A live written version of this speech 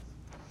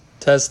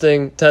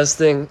Testing.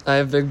 I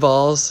have big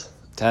balls.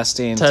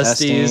 Testing.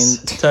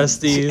 Testes.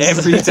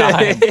 Every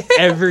time.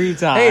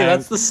 Hey,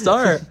 that's the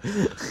start.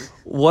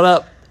 What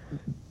up,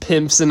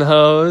 pimps and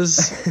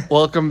hoes?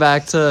 Welcome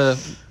back to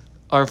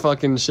our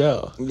fucking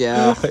show.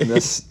 Yeah,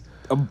 this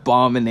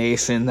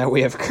abomination that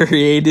we have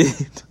created.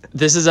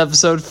 This is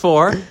episode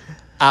 4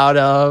 out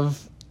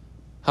of...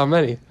 How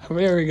many? How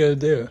many are we going to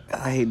do?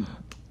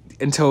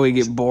 Until we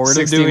get bored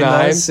 69? of doing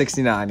that.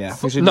 69, yeah.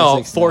 We should No,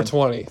 do 69.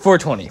 420.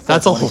 420.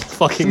 That's a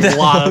fucking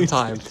lot of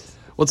time.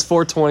 What's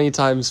 420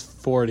 times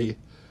 40?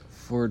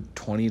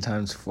 420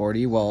 times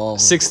 40? Well...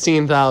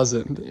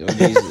 16,000.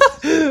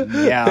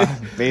 Yeah,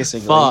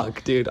 basically.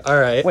 Fuck, dude. All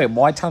right. Wait,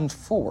 why times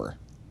 4?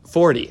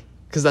 40.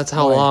 Because that's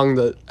how long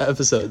the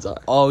episodes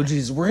are. Oh,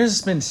 jeez. We're going to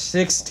spend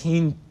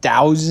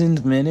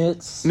 16,000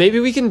 minutes? Maybe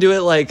we can do it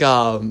like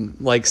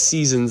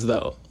seasons,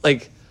 though.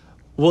 Like,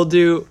 we'll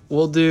do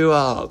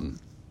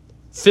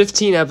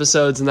 15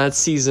 episodes, and that's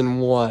season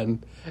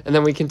 1. And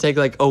then we can take,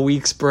 like, a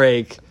week's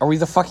break. Are we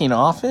the fucking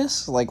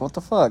Office? Like, what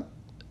the fuck?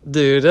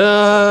 Dude,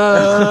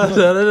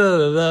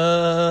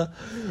 no,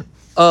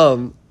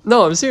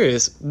 I'm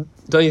serious.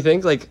 Don't you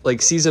think?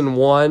 Like season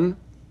 1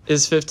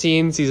 is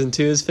 15, season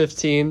 2 is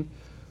 15.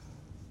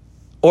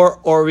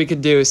 Or we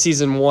could do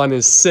season 1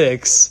 is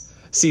 6,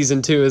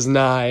 season 2 is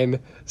 9,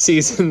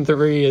 season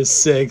 3 is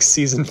 6,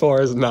 season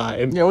 4 is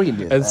 9. Yeah, we can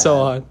do that. And so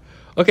on.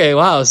 Okay,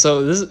 wow.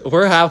 So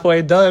we're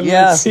halfway done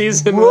with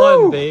season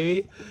 1,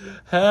 baby.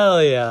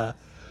 Hell yeah.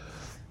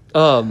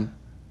 Whoa,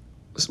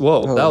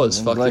 that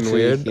was fucking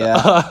weird.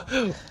 Yeah.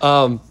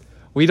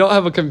 We don't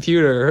have a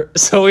computer,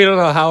 so we don't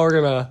know how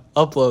we're gonna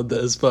upload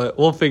this, but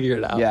we'll figure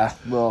it out. Yeah,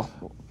 well,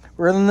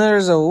 when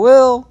there's a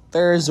will,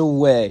 there's a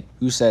way.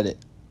 Who said it?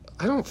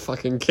 I don't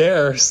fucking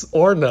care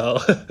or know.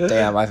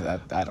 Damn, I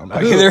don't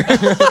know either.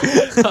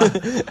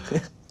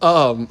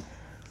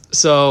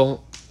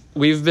 So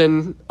we've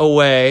been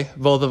away,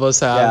 both of us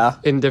have, Yeah.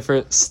 in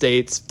different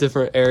states,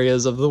 different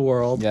areas of the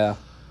world. Yeah.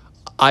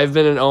 I've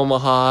been in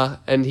Omaha,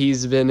 and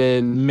he's been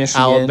in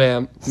Michigan.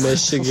 Alabama,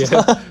 Michigan.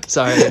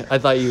 Sorry, I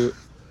thought you...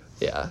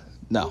 Yeah.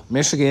 No,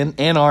 Michigan,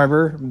 Ann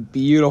Arbor,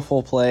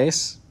 beautiful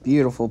place.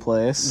 Beautiful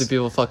place. Do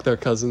people fuck their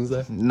cousins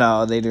there?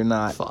 No, they do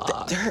not.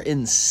 Fuck. They're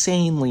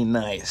insanely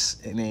nice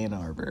in Ann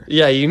Arbor.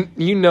 Yeah,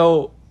 you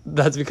know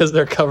that's because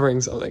they're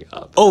covering something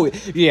up. Oh,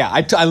 yeah,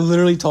 I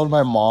literally told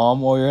my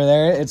mom while we were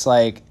there, it's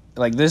like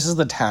this is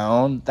the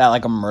town that,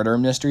 like, a murder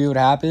mystery would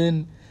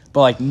happen,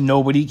 but, like,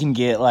 nobody can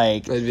get,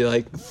 like... They'd be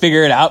like...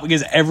 Figure it out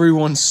because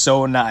everyone's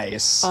so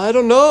nice. I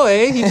don't know,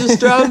 eh? He just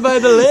drowned by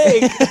the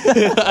lake.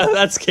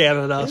 That's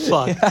Canada.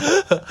 Fuck.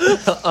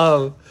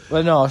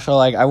 But no, so,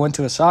 like, I went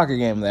to a soccer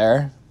game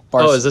there.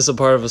 Is this a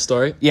part of a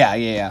story?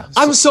 Yeah.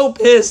 I'm so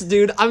pissed,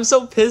 dude. I'm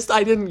so pissed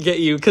I didn't get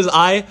you. Because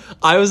I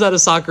was at a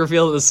soccer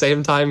field at the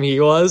same time he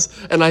was.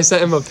 And I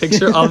sent him a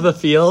picture of the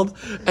field.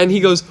 And he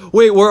goes,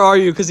 wait, where are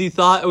you? Because he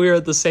thought we were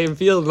at the same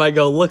field. And I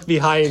go, look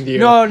behind you.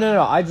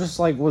 No. I just,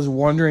 like, was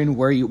wondering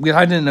where you...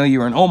 I didn't know you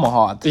were in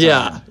Omaha at the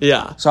time.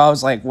 Yeah. So I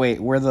was like, wait,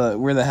 where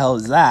the hell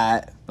is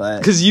that? But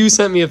Because you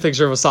sent me a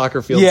picture of a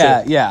soccer field,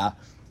 yeah, too. yeah.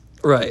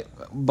 Right.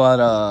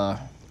 But,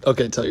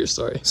 Okay, tell your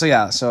story.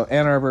 So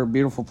Ann Arbor,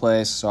 beautiful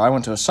place. So I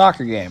went to a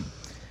soccer game.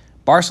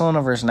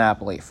 Barcelona versus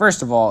Napoli.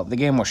 First of all, the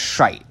game was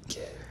shite.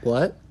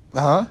 What?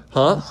 Huh?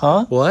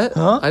 What?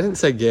 Huh? I didn't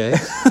say gay.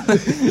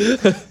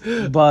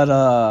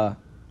 But,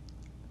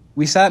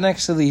 we sat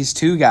next to these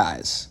two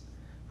guys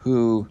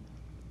who,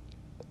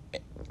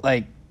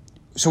 like,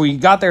 so we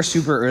got there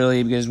super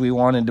early because we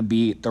wanted to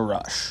beat the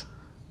rush,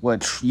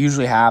 which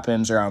usually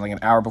happens around, like, an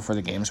hour before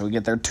the game. So we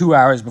get there 2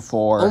 hours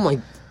before. Oh my...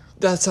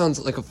 That sounds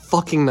like a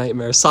fucking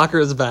nightmare. Soccer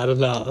is bad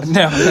enough.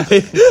 No.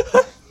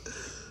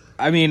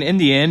 I mean, in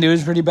the end, it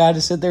was pretty bad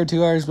to sit there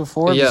 2 hours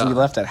before because we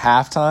left at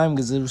halftime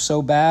because it was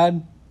so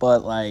bad.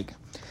 But, like,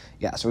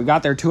 yeah, so we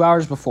got there 2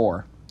 hours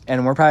before,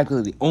 and we're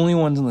practically the only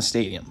ones in the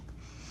stadium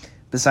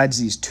besides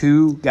these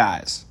two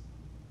guys.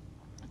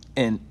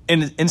 And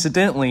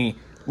incidentally,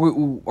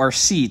 our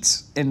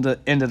seats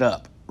ended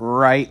up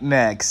right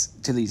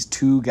next to these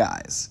two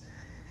guys.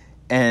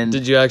 And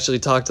did you actually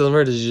talk to them,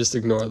 or did you just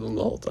ignore them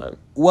the whole time?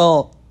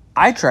 Well,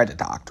 I tried to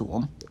talk to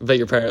them. But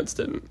your parents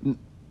didn't.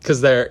 Because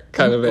they're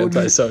kind of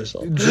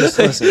antisocial. Just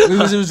listen. It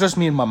was just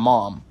me and my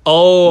mom.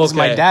 Oh, okay. Because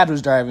my dad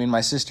was driving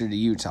my sister to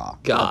Utah.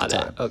 Got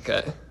it.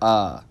 Okay.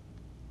 I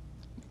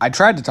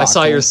tried to talk to them. I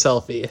saw your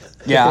selfie.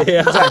 Yeah,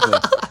 exactly.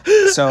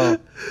 So,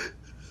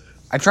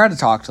 I tried to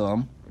talk to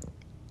them.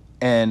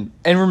 And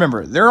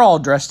remember, they're all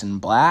dressed in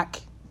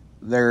black.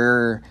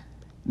 They're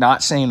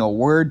not saying a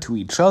word to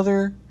each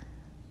other.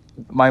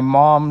 My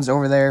mom's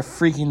over there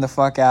freaking the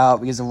fuck out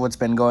because of what's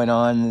been going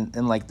on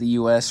in like the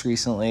U.S.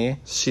 recently.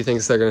 She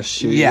thinks they're gonna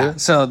shoot you. Yeah,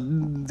 so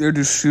they're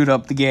just shoot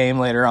up the game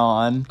later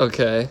on.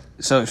 Okay.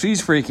 So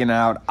she's freaking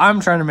out. I'm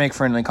trying to make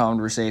friendly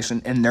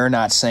conversation, and they're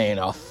not saying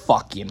a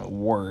fucking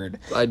word.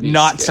 I'd be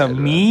not scared, to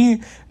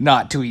me,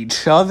 not to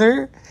each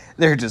other.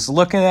 They're just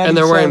looking at and each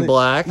they're wearing other.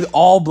 black?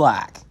 All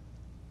black.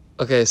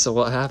 Okay, so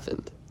what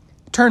happened?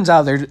 Turns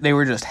out they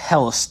were just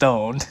hella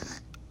stoned.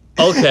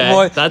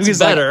 Okay, that's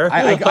better.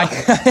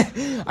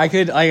 I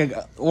could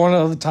one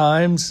of the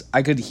times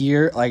I could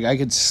hear, I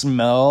could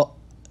smell,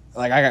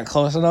 I got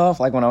close enough,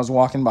 when I was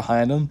walking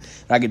behind him,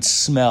 I could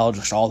smell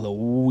just all the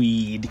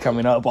weed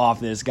coming up off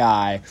this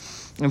guy.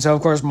 And so,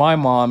 of course, my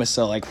mom is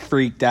so,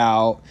 freaked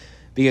out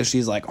because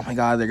she's like, oh, my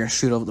God, they're going to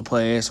shoot up the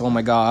place. Oh,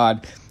 my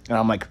God. And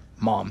I'm like,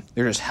 Mom,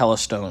 they're just hella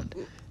stoned.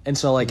 And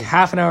so,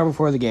 half an hour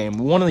before the game,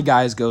 one of the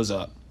guys goes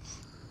up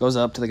to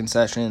the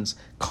concessions,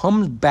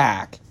 comes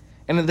back.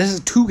 And this is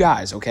 2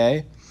 guys,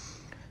 okay?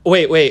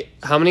 Wait.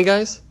 How many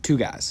guys? 2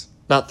 guys.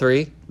 Not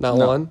 3? Not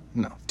 1?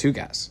 No, 2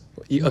 guys.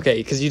 Okay,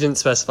 because you didn't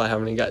specify how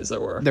many guys there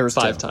were. There was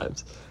 5 2.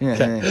 times. Yeah,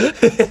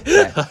 okay.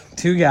 Yeah.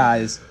 2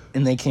 guys,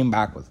 and they came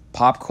back with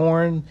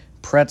popcorn,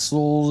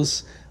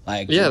 pretzels,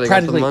 they got the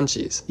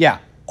munchies. Yeah,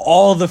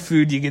 all the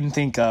food you can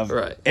think of.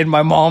 Right. And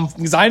my mom,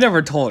 because I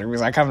never told her,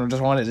 because I kind of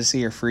just wanted to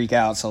see her freak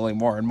out slowly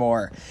more and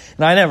more.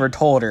 And I never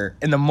told her.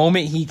 And the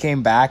moment he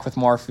came back with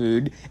more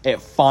food,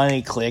 it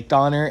finally clicked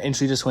on her, and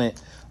she just went,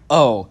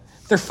 oh,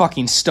 they're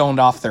fucking stoned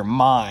off their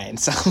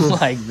minds. I'm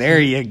like, there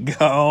you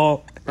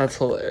go. That's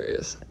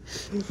hilarious.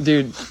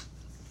 Dude,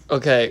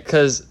 okay,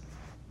 because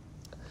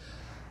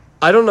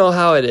I don't know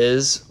how it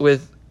is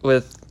with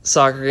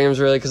soccer games,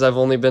 really, because I've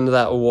only been to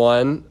that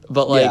one.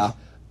 But,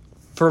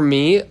 for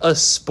me, a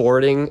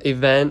sporting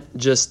event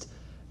just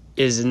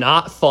is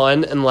not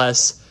fun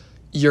unless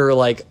you're,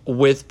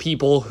 with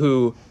people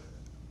who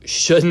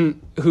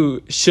shouldn't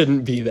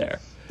be there.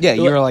 Yeah,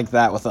 you're like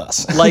that with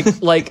us.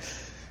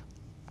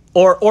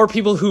 Or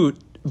people who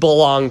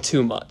belong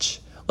too much.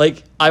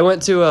 I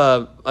went to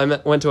a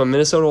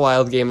Minnesota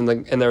Wild game,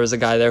 and there was a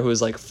guy there who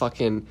was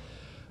fucking.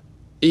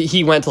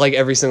 He went to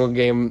every single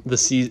game in the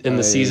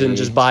season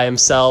just by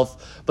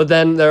himself. But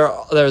then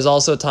there's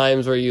also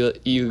times where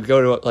you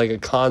go to a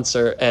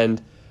concert,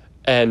 and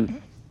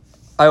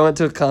I went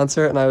to a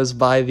concert and I was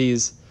by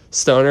these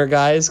stoner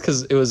guys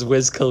because it was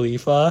Wiz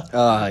Khalifa.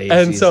 Oh,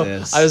 and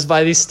Jesus. So I was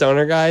by these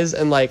stoner guys,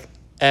 and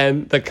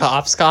the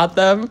cops caught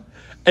them.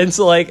 And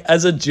so,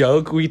 as a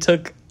joke, we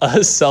took a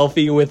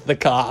selfie with the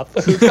cop.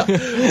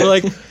 We're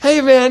like, hey,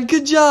 man,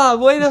 good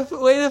job. Way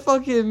to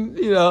fucking,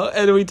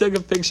 and we took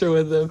a picture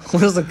with him.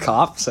 What was the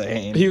cop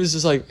saying? He was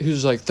just like,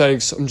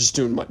 thanks, I'm just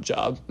doing my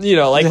job. He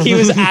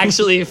was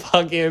actually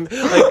fucking,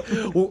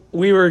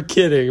 we were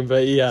kidding,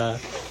 but yeah.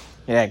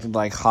 He acted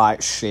like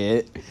hot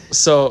shit.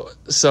 So,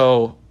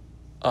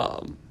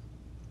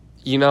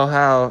 you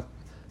know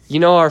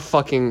our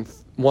fucking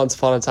Once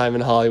Upon a Time in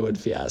Hollywood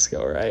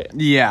fiasco, right?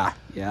 Yeah.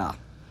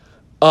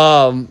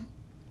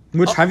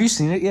 Which, have you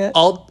seen it yet?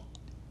 I'll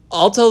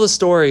tell the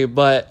story,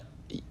 but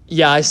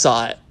yeah, I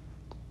saw it.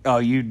 Oh,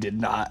 you did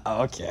not?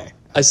 Oh, okay.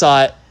 I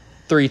saw it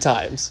 3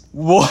 times.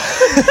 What?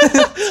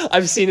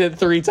 I've seen it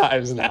 3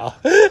 times now.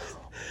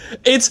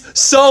 It's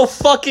so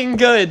fucking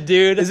good,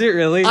 dude. Is it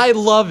really? I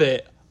love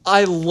it.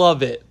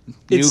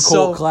 New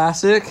cult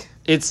classic?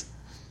 It's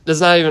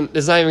not even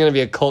gonna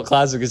be a cult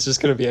classic, it's just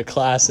gonna be a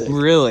classic.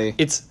 Really?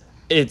 It's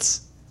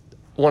 100%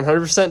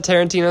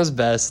 Tarantino's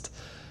best.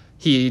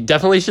 He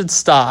definitely should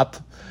stop.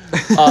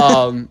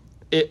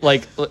 It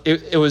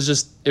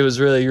was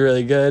really,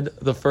 really good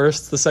the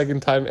first, the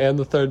second time, and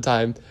the third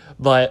time.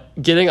 But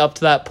getting up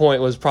to that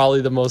point was probably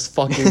the most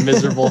fucking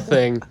miserable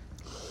thing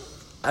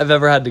I've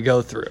ever had to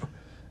go through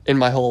in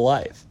my whole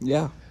life.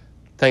 Yeah.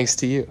 Thanks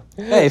to you.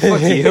 Hey,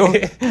 fuck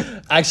you.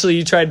 Actually,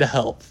 you tried to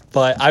help,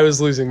 but I was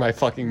losing my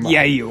fucking mind.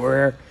 Yeah, you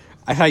were.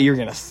 I thought you were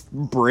going to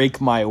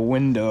break my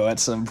window at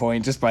some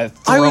point just by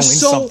throwing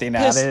something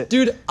pissed. at it.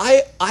 Dude,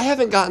 I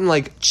haven't gotten,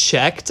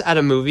 checked at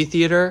a movie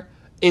theater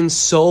in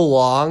so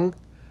long.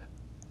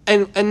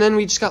 And then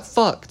we just got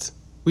fucked.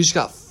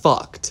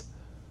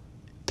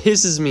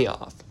 Pisses me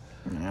off.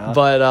 Yeah.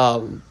 But,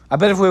 I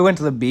bet if we went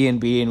to the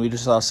B&B and we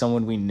just saw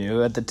someone we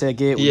knew at the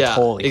ticket, we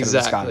totally could have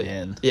just gotten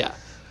in. Yeah.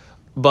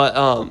 But,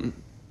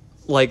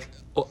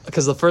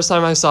 because the first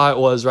time I saw it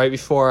was right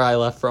before I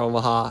left for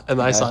Omaha, and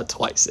I saw it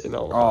twice in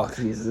Omaha. Oh,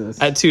 Jesus.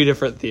 At 2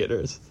 different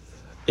theaters.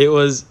 It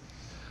was,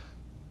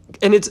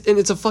 and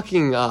it's a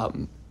fucking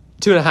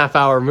 2.5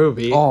 hour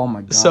movie. Oh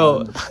my God.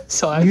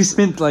 So you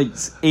spent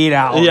 8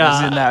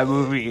 hours in that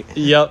movie.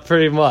 Yep,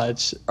 pretty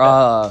much.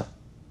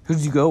 Who'd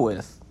you go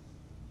with?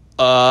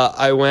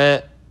 I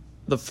went,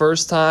 the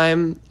first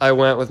time I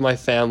went with my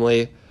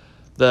family.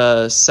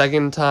 The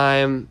second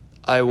time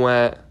I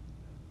went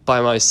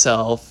by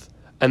myself.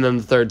 And then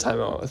the third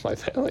time I went with my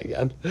family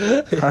again.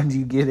 How did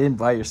you get in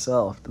by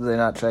yourself? Did they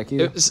not check you?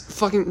 It was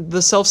fucking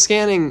the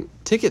self-scanning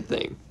ticket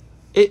thing.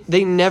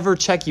 They never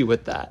check you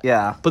with that.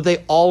 Yeah. But they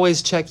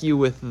always check you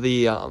with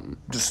the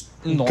just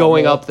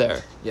going up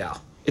there. Yeah.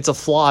 It's a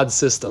flawed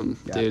system,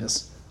 yeah, dude.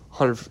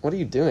 100. What are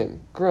you doing?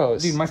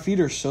 Gross. Dude, my feet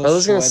are so Are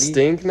those sweaty. gonna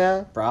stink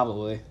now?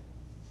 Probably.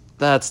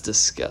 That's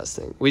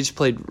disgusting. We just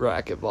played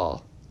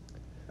racquetball.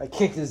 I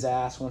kicked his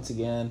ass once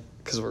again.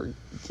 Because we're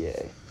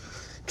gay.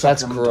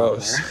 That's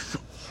gross.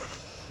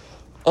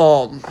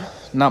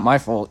 Not my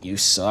fault, you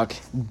suck.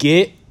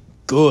 Get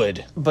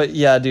good. But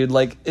yeah, dude,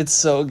 it's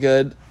so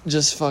good.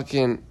 Just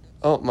fucking.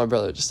 Oh, my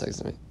brother just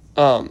texted me.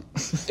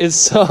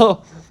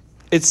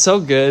 It's so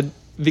good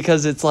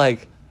because it's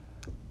like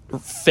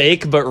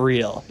fake but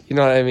real. You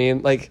know what I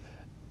mean? Like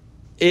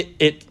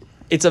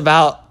it's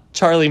about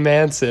Charlie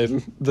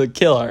Manson, the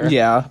killer.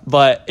 Yeah.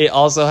 But it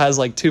also has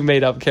like 2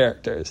 made up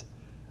characters.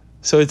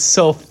 So it's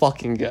so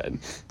fucking good.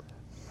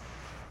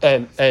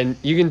 And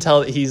you can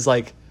tell that he's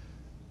like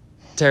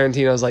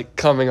Tarantino's like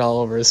coming all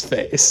over his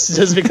face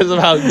just because of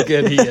how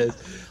good he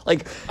is.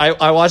 Like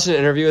I watched an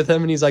interview with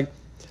him and he's like,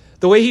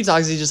 the way he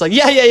talks, he's just like,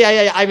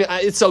 yeah. I mean,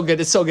 it's so good.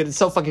 It's so good. It's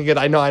so fucking good.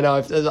 I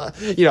know.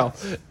 You know,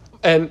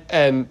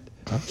 and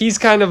he's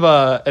kind of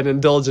an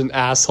indulgent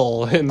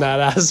asshole in that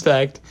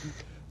aspect.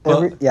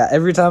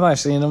 Every time I've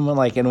seen him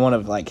like in one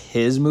of like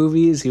his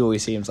movies, he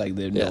always seems like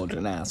the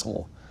indulgent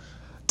asshole.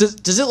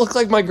 Does it look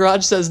like my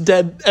garage says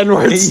dead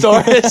N-word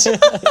storage?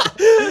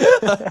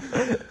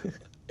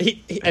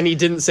 He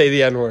didn't say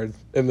the N-word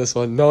in this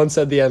one. No one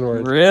said the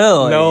N-word.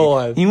 Really? No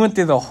one. He went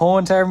through the whole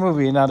entire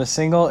movie and not a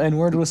single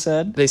N-word was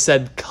said? They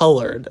said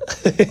colored.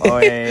 Oh,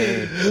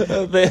 hey.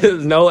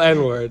 There's no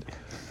N-word.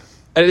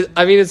 I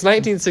mean, it's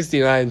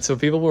 1969, so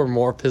people were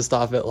more pissed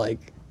off at,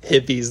 like,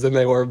 hippies than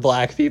they were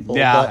black people.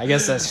 Yeah, I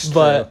guess that's true.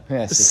 But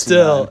yeah,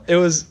 still, it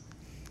was...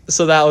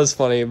 So that was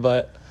funny,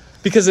 but...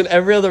 Because in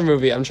every other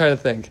movie, I'm trying to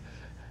think...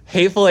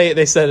 Hateful Eight,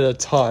 they said it a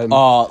ton.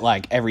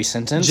 Like every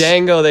sentence?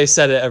 Django, they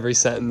said it every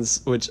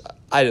sentence, which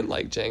I didn't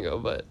like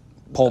Django, but...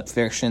 Pulp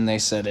Fiction, they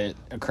said it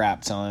a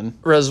crap ton.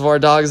 Reservoir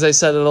Dogs, they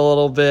said it a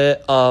little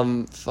bit.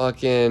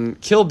 Fucking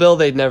Kill Bill,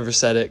 they never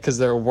said it because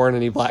there weren't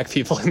any black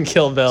people in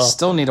Kill Bill.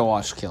 Still need to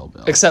watch Kill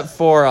Bill. Except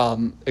for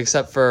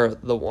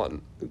the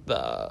one,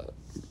 the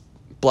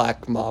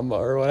Black Mamba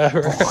or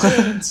whatever.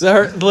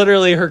 So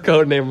literally her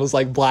code name was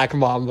like Black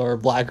Mamba or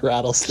Black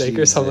Rattlesnake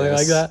or something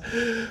like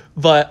that.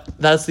 But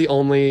that's the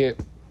only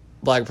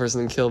black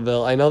person in Kill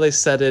Bill. I know they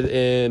said it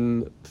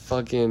in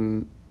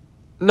fucking...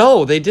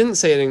 No, they didn't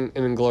say it in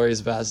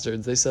Inglourious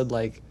Bastards. They said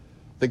like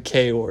the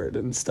K word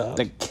and stuff.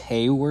 The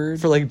K word?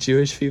 For like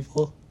Jewish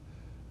people.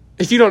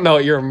 If you don't know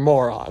it, you're a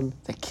moron.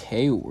 The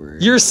K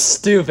word? You're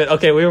stupid.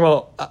 Okay, we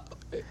won't...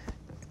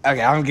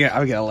 okay, I'm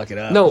gonna look it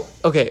up. No,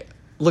 okay.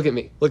 Look at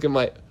me. Look at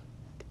my...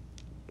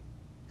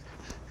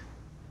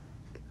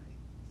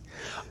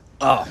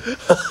 Oh.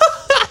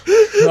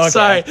 Okay.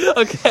 Sorry.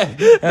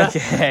 Okay.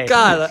 Okay.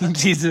 God.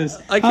 Jesus.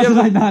 I can't... How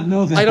did I not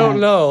know that? I don't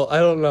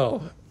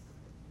know.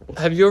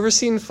 Have you ever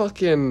seen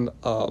fucking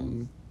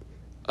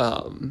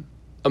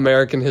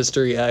American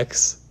History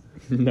X?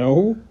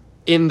 No.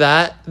 In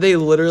that, they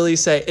literally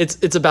say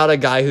it's about a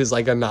guy who's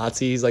like a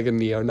Nazi. He's like a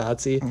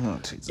neo-Nazi. Oh,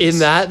 Jesus. In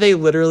that, they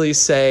literally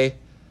say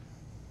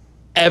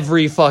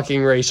every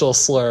fucking racial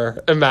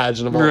slur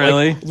imaginable.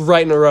 Really? Like,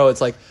 right in a row.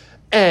 It's like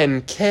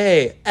N,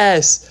 K,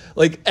 S,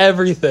 like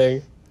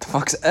everything. The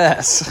fuck's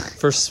S?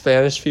 For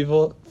Spanish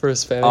people? For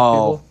Hispanic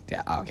people?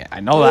 Yeah, okay.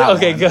 I know that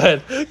Okay,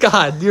 one. good.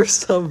 God, you're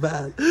so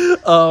bad.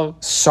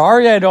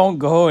 Sorry I don't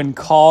go and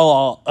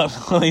call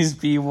all these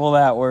people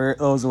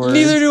those words.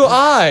 Neither do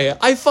I.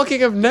 I fucking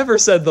have never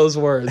said those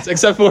words.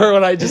 Except for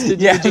when I just did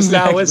Yeah, just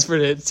exactly. now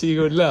whispered it so you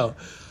would know.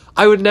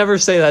 I would never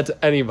say that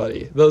to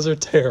anybody. Those are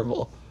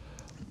terrible.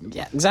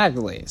 Yeah,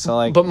 exactly. So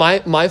like... But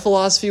my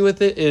philosophy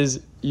with it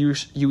is you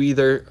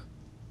either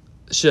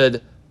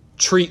should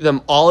treat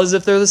them all as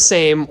if they're the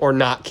same or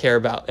not care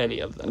about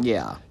any of them.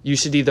 Yeah. You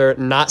should either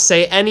not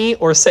say any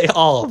or say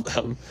all of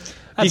them.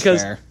 That's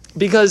fair.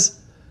 Because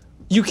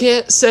you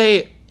can't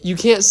say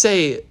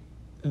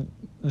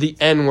the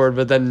N word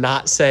but then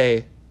not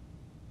say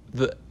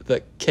the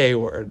K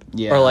word.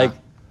 Yeah. Or like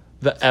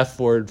the F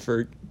word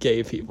for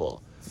gay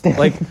people.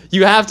 Like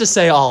you have to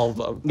say all of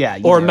them. Yeah,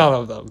 you or do. none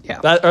of them.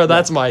 Yeah.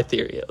 That's my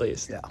theory at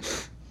least. Yeah.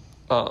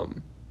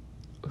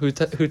 Who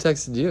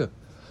texted you?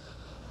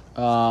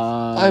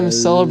 I'm I'm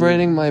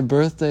celebrating my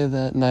birthday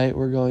that night.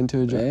 We're going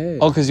to a Hey.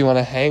 Oh, because you want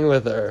to hang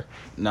with her.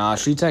 Nah,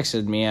 she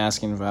texted me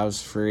asking if I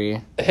was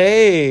free.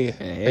 Hey. Are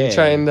Hey. you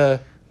trying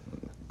to...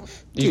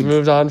 You've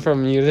moved on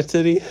from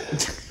Unity?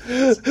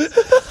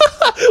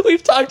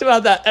 We've talked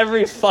about that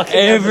every fucking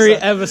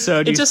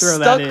episode It just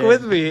stuck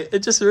with me.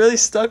 It just really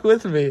stuck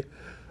with me.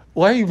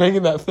 Why are you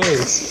making that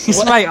face?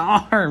 It's my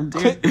arm,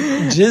 dude.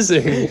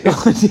 Jizzing.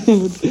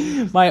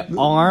 Dude, my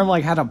arm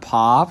like had a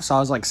pop, so I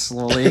was like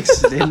slowly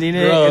extending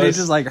it, and it Gross.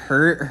 just like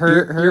hurt.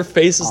 Your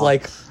face is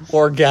like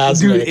orgasmic.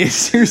 Dude, it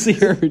seriously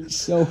hurts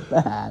so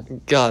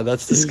bad. God,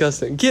 that's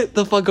disgusting. Get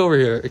the fuck over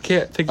here. I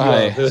can't pick you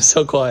Aye. up. It was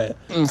so quiet.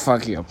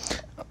 Fuck you.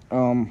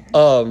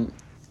 What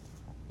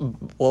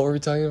were we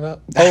talking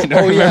about? I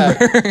don't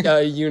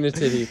remember.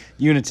 Unity.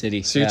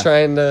 Unity. So you're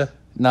trying to...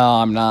 No,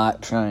 I'm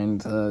not trying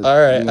to. All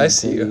right, I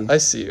see you. I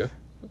see you.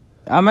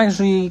 I'm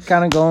actually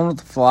kind of going with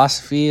the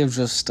philosophy of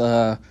just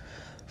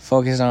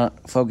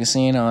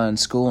focusing on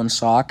school and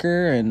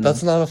soccer, and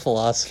That's not a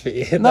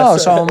philosophy. No,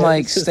 That's so I'm,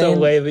 like, it's just staying- a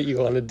way that you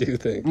want to do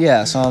things.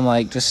 yeah. So I'm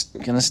like just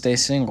gonna stay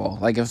single.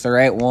 Like if the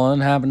right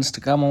one happens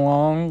to come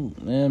along,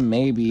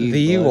 maybe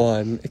The but-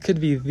 one. It could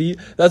be the...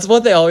 That's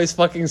what they always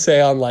fucking say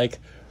on, like,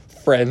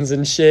 Friends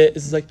and shit.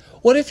 It's like,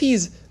 what if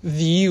he's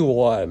the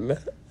one?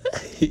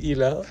 You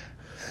know?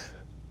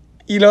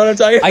 You know what I'm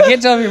talking about? I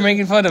can't tell if you're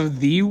making fun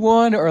of the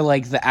one or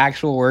like the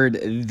actual word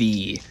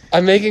the.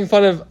 I'm making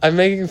fun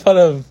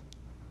of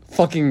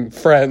fucking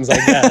Friends, I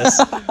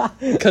guess.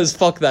 Because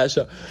fuck that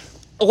show.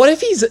 What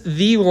if he's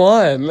the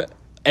one?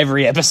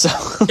 Every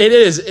episode. It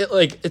is.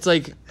 It's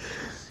like,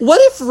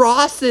 what if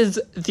Ross is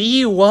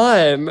the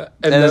one?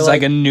 And there's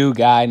like a new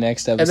guy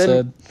next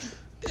episode.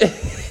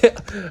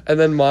 And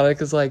then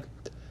Monica's like,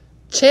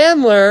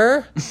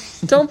 Chandler,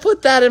 don't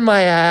put that in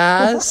my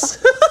ass.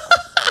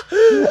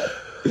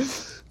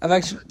 I've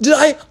actually...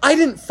 I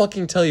didn't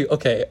fucking tell you.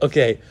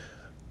 Okay.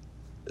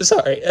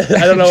 Sorry.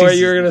 I don't know what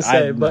you were going to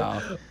say,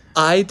 but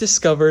I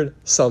discovered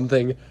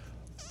something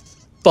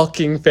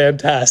fucking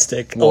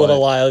fantastic a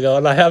little while ago,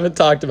 and I haven't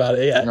talked about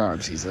it yet. Oh,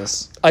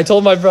 Jesus. I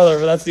told my brother,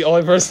 but that's the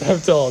only person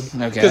I've told.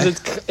 Okay.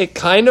 Because it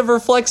kind of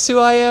reflects who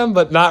I am,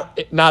 but not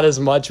as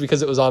much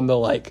because it was on the,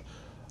 like,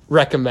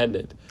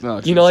 recommended.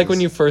 Oh, you know, like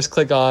when you first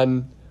click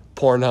on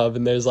Pornhub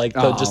and there's like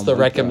the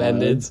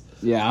recommendeds. God.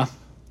 Yeah.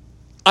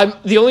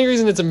 The only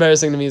reason it's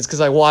embarrassing to me is because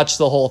I watched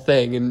the whole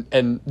thing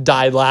and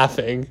died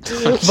laughing.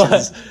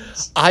 But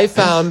I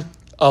found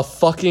a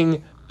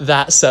fucking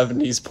That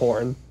 70s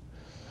porn.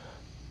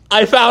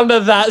 I found a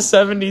That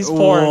 70s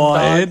porn.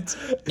 What?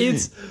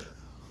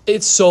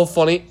 It's so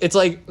funny. It's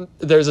like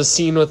there's a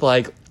scene with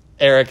like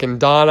Eric and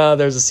Donna.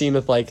 There's a scene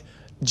with like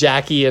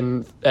Jackie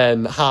and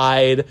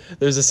Hyde.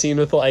 There's a scene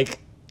with like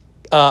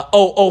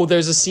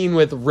there's a scene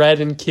with Red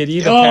and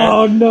Kitty.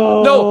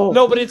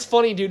 No, but it's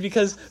funny, dude,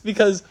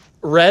 because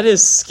Red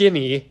is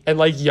skinny and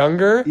like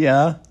younger.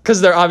 Yeah.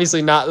 Because they're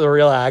obviously not the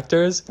real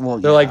actors. Well,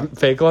 they're like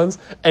fake ones.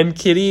 And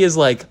Kitty is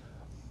like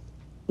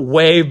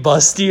way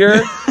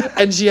bustier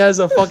and she has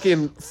a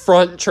fucking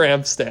front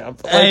tramp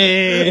stamp. Like,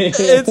 hey.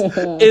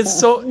 It's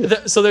so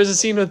there's a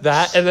scene with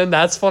that, and then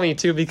that's funny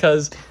too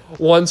because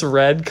once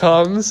Red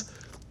comes,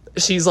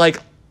 she's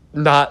like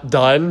not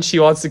done. She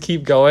wants to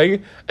keep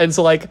going, and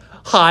so like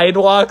Hyde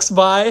walks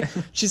by.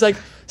 She's like,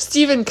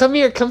 Steven, come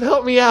here, come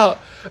help me out.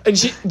 And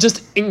she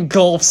just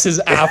engulfs his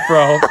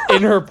afro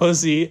in her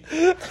pussy.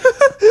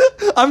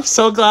 I'm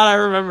so glad I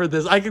remembered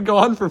this. I could go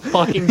on for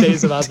fucking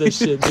days about this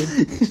shit,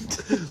 dude.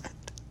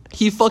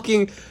 He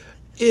fucking,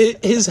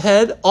 his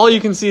head, all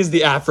you can see is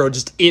the afro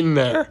just in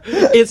there.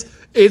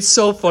 It's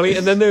so funny.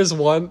 And then there's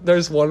one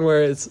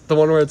where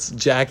it's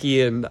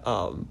Jackie and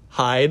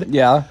Hyde.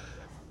 Yeah.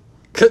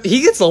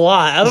 He gets a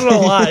lot. I don't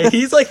know why.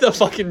 He's like the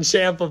fucking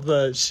champ of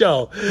the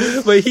show.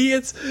 But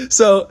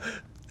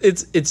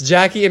it's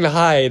Jackie and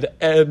Hyde,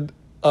 and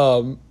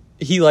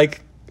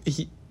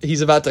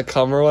he's about to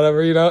come or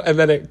whatever, you know, and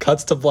then it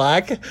cuts to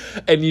black,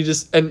 and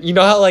you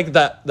know how like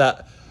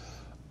that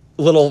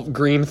little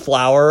green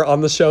flower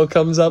on the show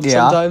comes up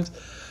sometimes?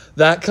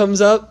 That comes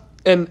up,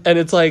 and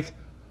it's like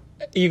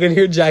you can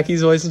hear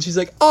Jackie's voice, and she's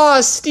like, "Oh,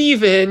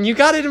 Steven, you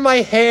got it in my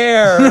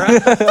hair."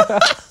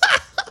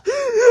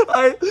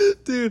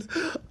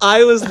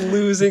 I was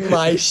losing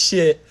my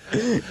shit.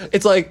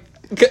 It's like,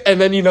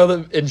 and then you know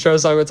the intro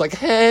song, it's like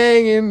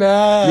hanging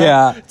out.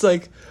 Yeah. It's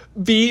like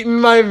beating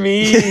my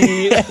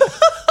meat.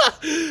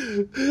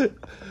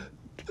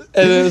 And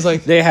it was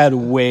like they had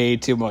way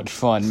too much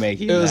fun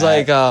making it. It was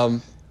like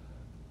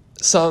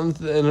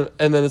something,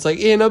 and then it's like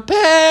in a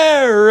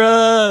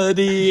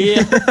parody.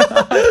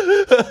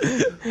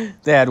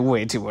 They had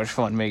way too much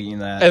fun making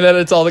that. And then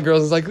it's all the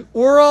girls. It's like,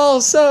 we're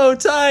all so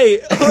tight.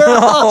 We're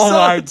all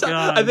so tight.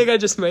 God. I think I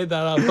just made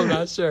that up. I'm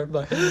not sure,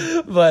 but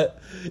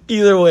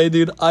either way,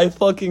 dude, I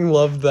fucking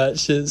loved that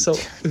shit. So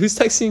who's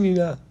texting you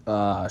now?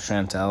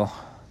 Chantel.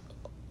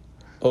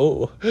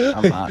 Oh,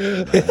 I'm not.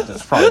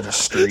 It's probably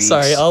just streets.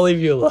 Sorry, I'll leave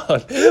you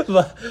alone.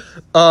 But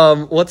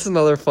what's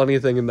another funny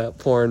thing in that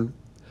porn?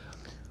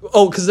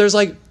 Oh, because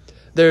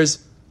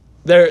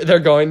they're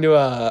going to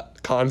a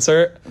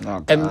concert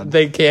and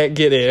they can't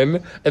get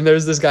in, and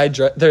there's this guy.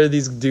 There are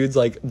these dudes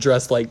like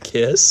dressed like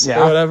Kiss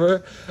or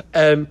whatever,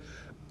 and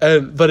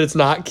but it's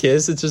not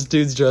Kiss. It's just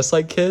dudes dressed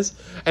like Kiss,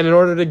 and in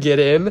order to get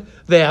in,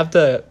 they have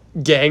to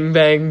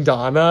gangbang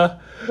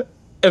Donna,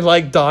 and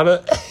like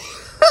Donna.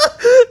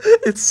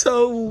 It's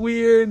so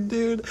weird,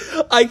 dude.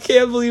 I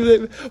can't believe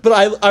it.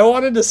 But I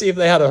wanted to see if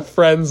they had a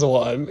Friends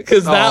one,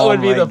 because that would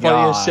be the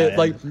funniest shit.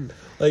 Like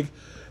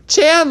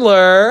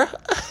Chandler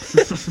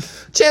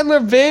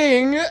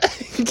Bing,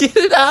 get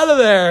it out of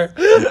there.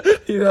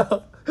 You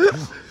know?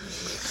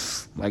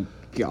 My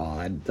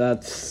God,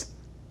 that's...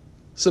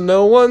 So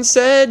no one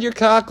said your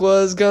cock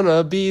was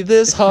gonna be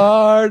this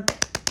hard.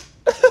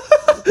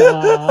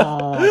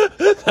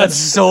 That's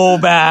so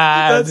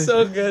bad. That's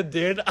so good,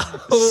 dude.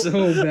 So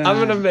bad. I'm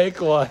gonna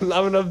make one.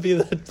 I'm gonna be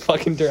the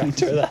fucking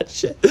director of that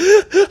shit.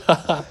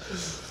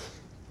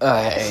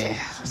 That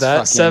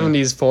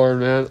 70s porn,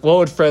 man. What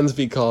would Friends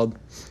be called?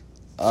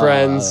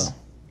 Friends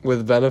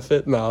with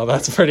benefit? No,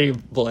 that's pretty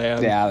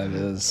bland. Yeah, it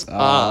is.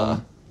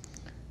 I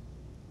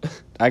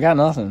got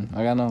nothing.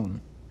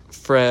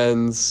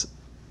 Friends.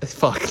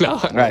 Fuck no.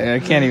 Right, I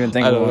can't even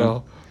think of one. I don't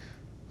know.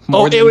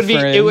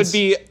 it would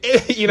be,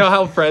 you know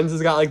how Friends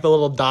has got like the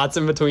little dots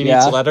in between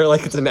each letter,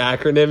 like it's an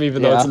acronym,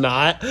 even though it's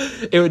not.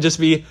 It would just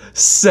be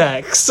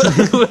sex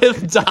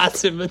with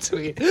dots in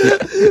between.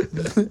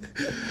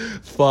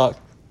 Fuck.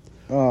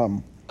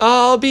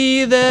 I'll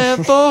be there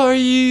for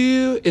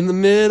you in the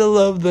middle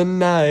of the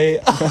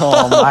night.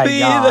 Oh my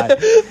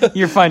God.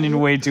 You're finding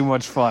way too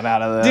much fun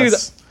out of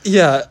this. Dude,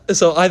 yeah.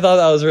 So I thought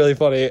that was really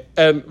funny.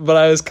 But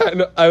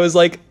I was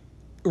like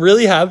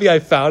really happy I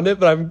found it,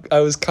 but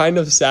I was kind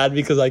of sad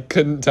because I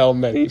couldn't tell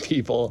many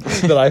people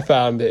that I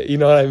found it. You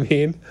know what I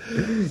mean?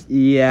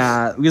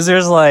 Yeah. Because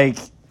there's like,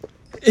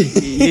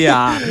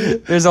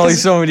 there's only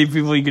so many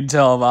people you can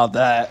tell about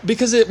that.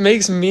 Because it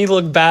makes me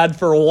look bad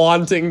for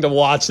wanting to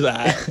watch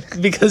that.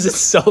 Because it's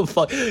so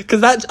fun.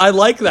 Because I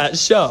like that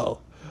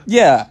show.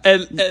 Yeah.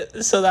 And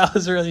so that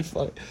was really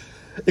funny.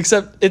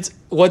 Except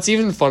what's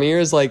even funnier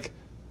is like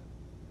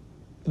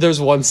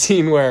there's one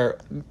scene where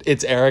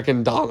it's Eric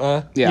and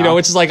Donna, you know,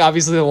 which is like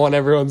obviously the one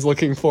everyone's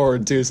looking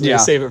forward to, so they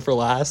save it for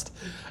last.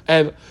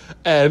 And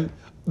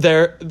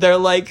they're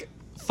like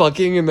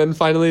fucking, and then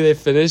finally they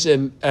finish,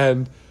 and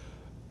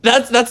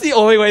that's the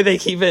only way they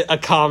keep it a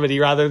comedy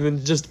rather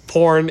than just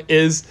porn.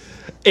 Is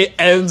it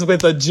ends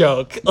with a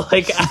joke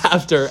like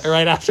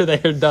right after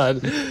they are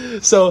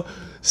done. So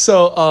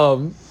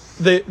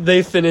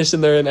they finish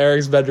and they're in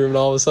Eric's bedroom, and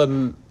all of a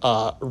sudden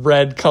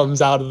Red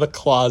comes out of the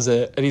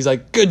closet and he's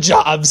like, "Good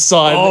job,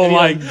 son." Oh, and he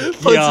my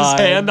puts his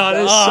hand on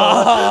his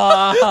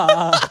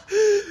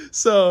shoulder.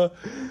 So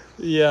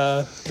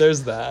yeah,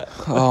 there's that.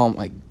 Oh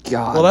my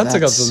God. Well, that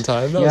took up some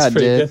time. That was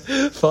pretty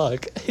good.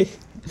 Fuck.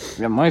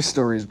 Yeah, my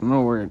story's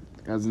nowhere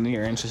as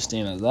near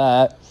interesting as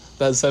that.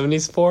 That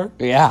 70s porn?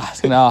 Yeah.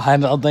 No, I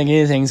don't think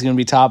anything's gonna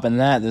be topping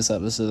that this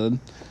episode.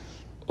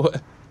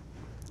 What?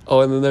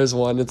 Oh, and then there's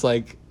one, it's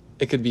like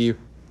it could be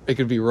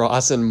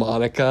Ross and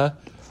Monica,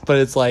 but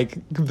it's like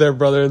their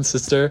brother and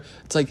sister.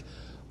 It's like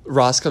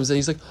Ross comes in,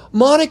 he's like,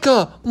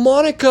 Monica,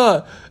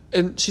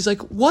 and she's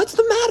like, "What's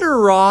the matter,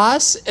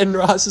 Ross?" And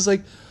Ross is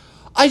like,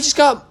 I just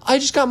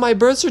got my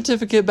birth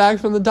certificate back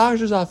from the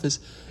doctor's office.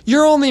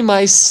 You're only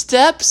my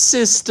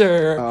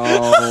stepsister. Oh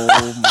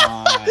my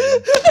God.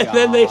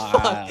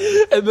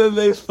 And then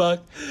they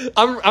fuck.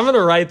 I'm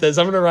gonna write this.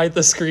 I'm gonna write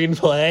the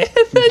screenplay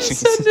and then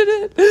send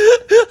it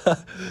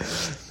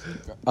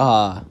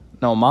in.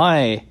 No,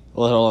 my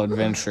little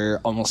adventure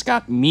almost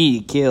got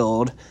me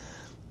killed.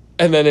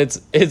 And then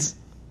it's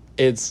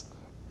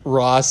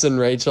Ross and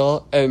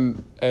Rachel,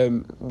 and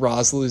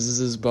Ross loses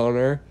his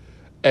boner,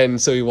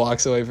 and so he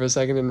walks away for a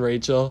second, and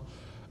Rachel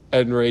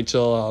goes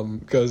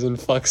and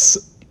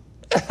fucks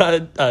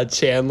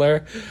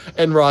Chandler,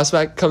 and Ross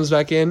comes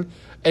back in,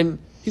 and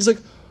he's like,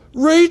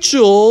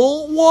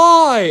 "Rachel,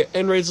 why?"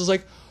 And Rachel's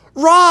like,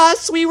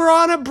 "Ross, we were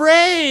on a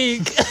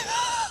break."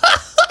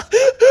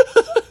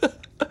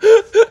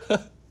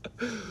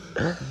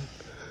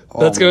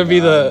 That's gonna be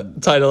the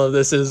title of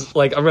this. Is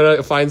like, I'm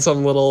gonna find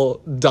some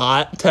little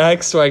dot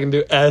text where I can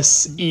do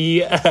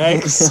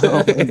SEX.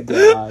 Oh my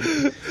God.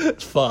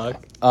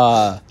 Fuck.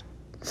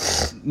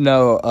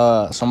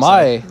 No, so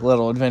my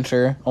little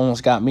adventure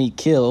almost got me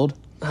killed.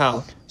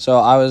 How? So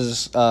I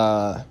was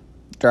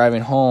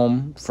driving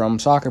home from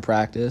soccer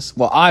practice.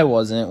 Well, I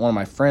wasn't. One of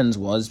my friends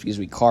was, because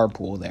we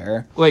carpool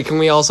there. Wait, can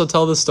we also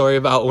tell the story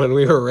about when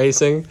we were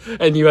racing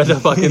and you had to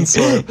fucking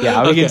swim?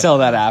 Yeah, we can tell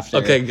that after.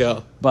 Okay,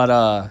 go.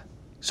 But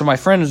so my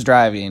friend was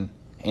driving,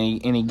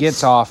 and he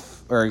gets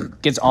off, or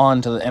gets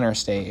on to the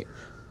interstate.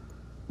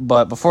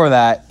 But before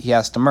that, he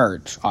has to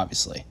merge,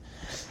 obviously.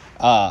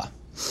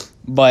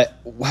 But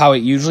how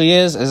it usually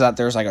is that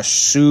there's like a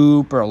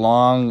super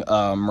long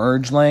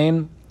merge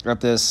lane at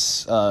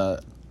this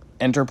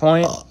enter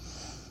point,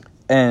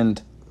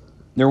 and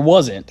there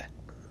wasn't.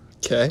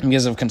 Okay.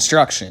 Because of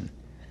construction.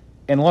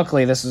 And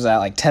luckily this was at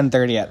like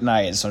 10:30 at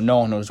night, so no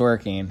one was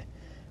working.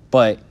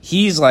 But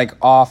he's like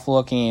off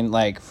looking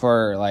like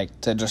for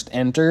like to just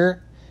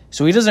enter,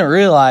 so he doesn't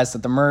realize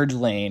that the merge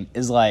lane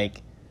is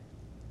like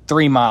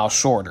 3 miles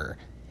shorter.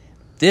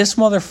 This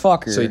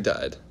motherfucker. So he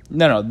died.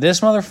 No, this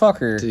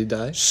motherfucker. Did he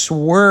die?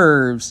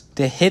 Swerves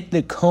to hit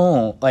the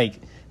cone,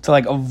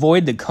 to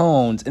avoid the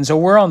cones, and so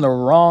we're on the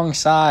wrong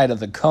side of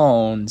the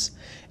cones,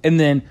 and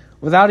then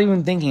without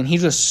even thinking, he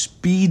just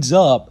speeds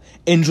up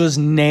and just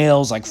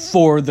nails like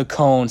 4 of the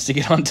cones to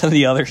get onto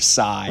the other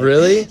side.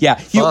 Really? Yeah,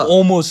 he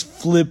almost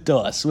flipped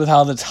us with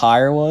how the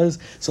tire was.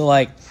 So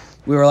like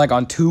we were like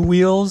on 2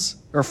 wheels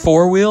or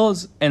 4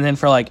 wheels, and then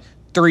for like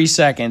 3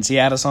 seconds he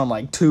had us on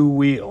like 2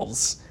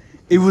 wheels.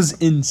 It was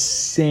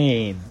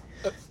insane.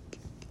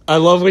 I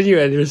love when you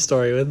end your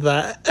story with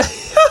that.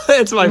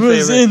 It's my favorite. It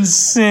was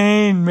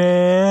insane,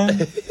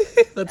 man.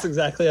 That's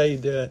exactly how you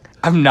do it.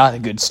 I'm not a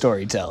good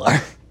storyteller.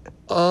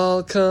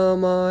 I'll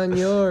come on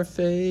your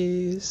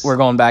face. We're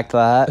going back to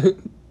that.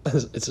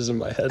 It's just in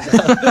my head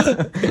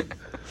now.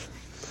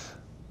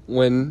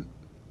 when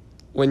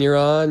you're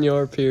on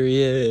your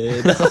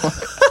period.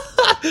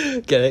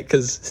 Get it?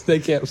 Because they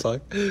can't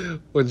fuck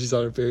when she's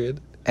on her period.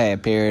 Hey, a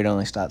period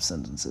only stops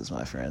sentences,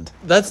 my friend.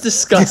 That's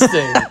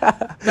disgusting.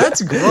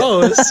 That's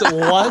gross.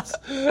 What?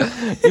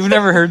 You've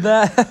never heard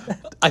that?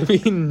 I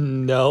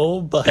mean, no,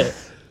 but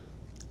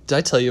did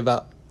I tell you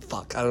about?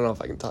 Fuck, I don't know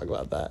if I can talk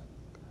about that.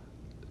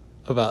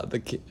 About the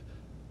kid.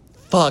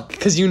 Fuck,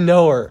 because you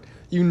know her.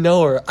 You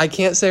know her. I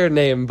can't say her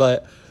name,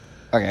 but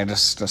okay,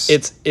 just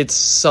it's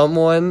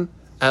someone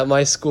at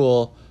my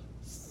school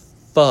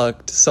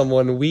fucked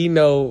someone we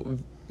know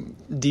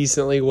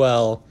decently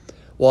well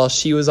while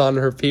she was on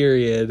her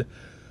period,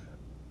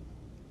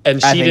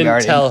 and she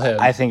didn't tell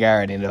him. I think I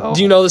already know.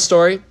 Do you know the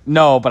story?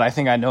 No, but I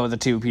think I know the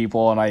two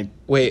people, and I...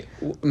 Wait,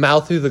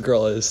 mouth who the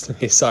girl is to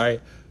me, sorry.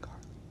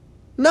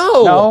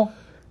 No!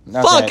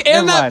 Okay, fuck,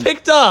 and that mind.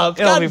 Picked up!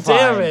 It'll God damn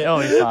fine. it.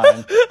 It'll be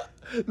fine.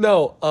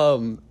 No,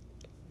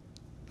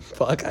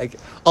 fuck,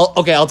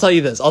 I'll tell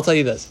you this.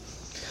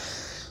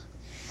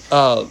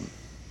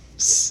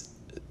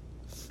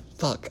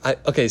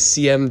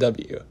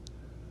 CMW.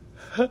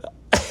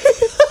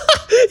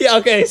 Yeah,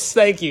 okay,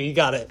 thank you. You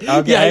got it.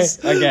 Okay.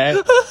 Yes. Okay.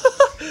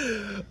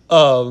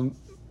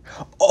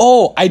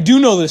 Oh, I do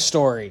know this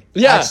story.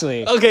 Yeah.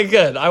 Actually. Okay,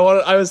 good.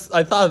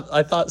 I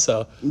thought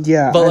so.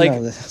 Yeah, but I like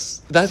know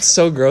this. That's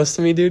so gross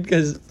to me, dude,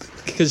 cuz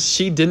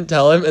she didn't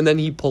tell him and then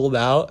he pulled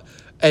out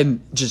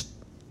and just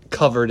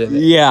covered in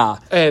it. Yeah.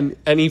 And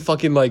he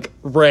fucking like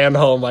ran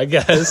home, I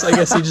guess. I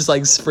guess he just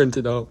like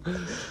sprinted home.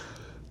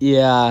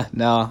 Yeah,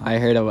 no, I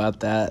heard about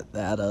that.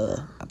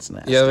 That's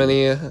nasty. You have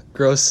any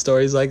gross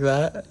stories like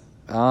that?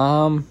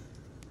 I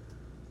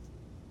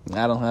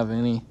don't have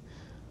any.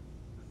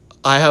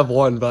 I have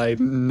one, but I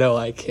know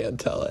I can't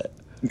tell it.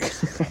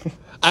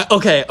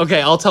 Okay,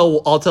 I'll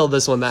tell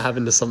this one that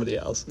happened to somebody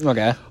else.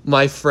 Okay.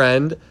 My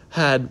friend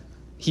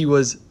he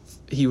was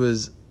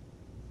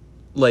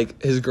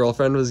like, his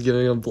girlfriend was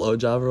giving him a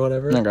blowjob or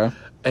whatever. Okay.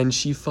 And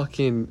she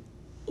fucking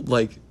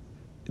like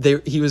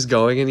he was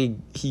going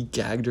and he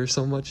gagged her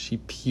so much she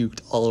puked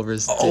all over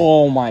his dick.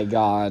 Oh my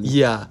god.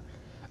 Yeah.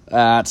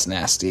 That's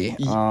nasty.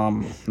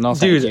 No thank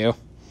Dude, you.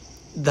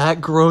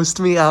 That grossed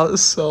me out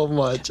so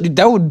much. Dude,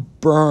 that would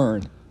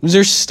burn. Was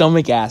there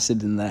stomach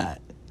acid in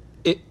that?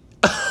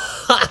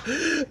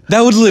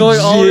 That would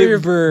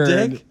legit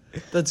burn. Dick?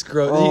 That's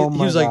gross. Oh He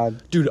was God.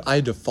 like, dude, I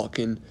had to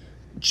fucking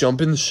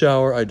jump in the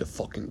shower. I had to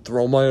fucking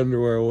throw my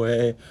underwear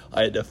away.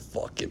 I had to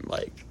fucking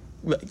like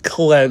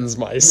cleanse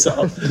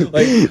myself.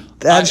 Like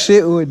that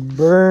shit would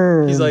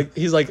burn. He's like,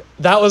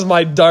 that was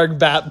my dark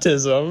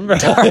baptism.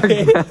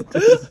 Right?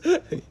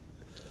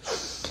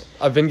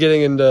 I've been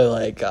getting into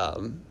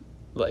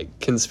like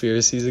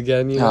conspiracies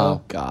again, you know?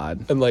 Oh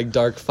god. And like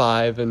Dark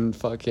 5 and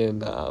fucking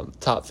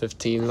Top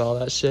 15 and all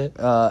that shit.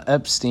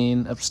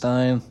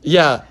 Epstein.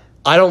 Yeah,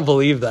 I don't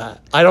believe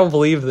that. I don't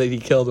believe that he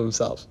killed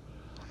himself.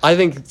 I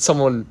think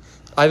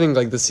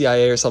like the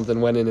CIA or something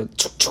went in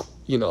and,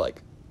 you know,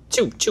 like,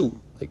 choo, choo.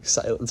 Like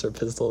silencer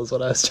pistol is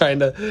what I was trying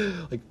to,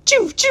 like,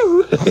 choo,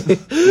 choo.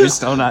 You're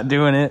still not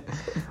doing it.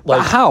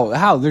 Like,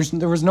 how?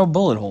 There was no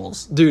bullet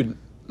holes. Dude,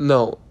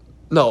 no,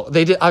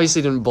 they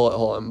obviously didn't bullet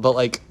hole him, but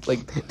like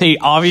they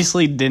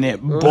obviously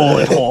didn't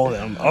bullet hole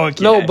him.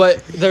 Okay. No,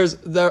 but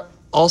there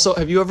also,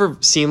 have you ever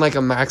seen like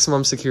a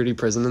maximum security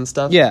prison and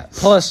stuff? Yeah.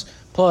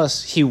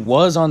 Plus, he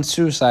was on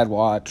suicide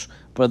watch,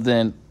 but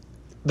then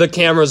the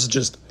cameras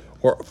just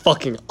were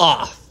fucking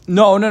off.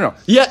 No.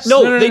 Yeah,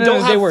 no, they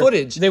don't have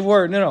footage. They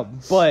were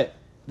but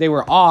they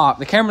were off.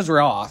 The cameras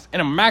were off in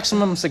a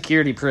maximum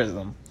security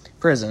prison.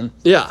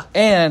 Yeah,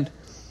 and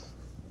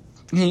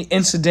he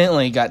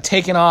incidentally got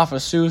taken off a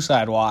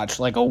suicide watch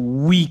like a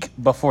week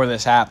before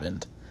this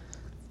happened.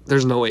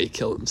 There's no way he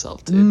killed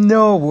himself, dude.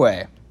 No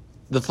way.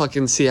 The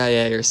fucking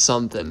CIA or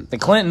something. The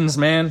Clintons,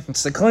 man.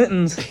 It's the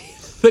Clintons.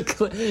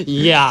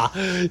 Yeah.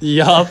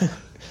 Yup.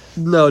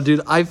 No,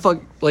 dude, I'm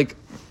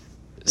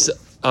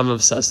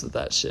obsessed with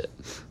that shit.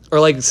 Or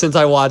like since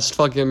I watched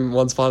fucking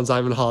Once Upon a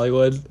Time in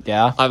Hollywood,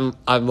 yeah, I'm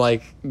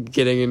like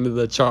getting into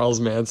the Charles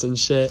Manson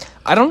shit.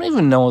 I don't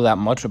even know that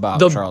much about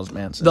Charles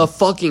Manson. The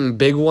fucking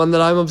big one that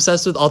I'm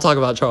obsessed with, I'll talk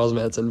about Charles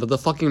Manson, but the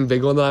fucking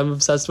big one that I'm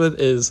obsessed with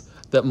is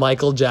that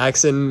Michael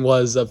Jackson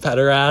was a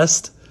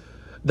pederast.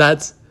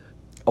 That's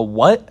a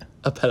what?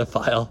 A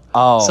pedophile.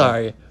 Oh,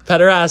 sorry,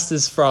 pederast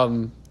is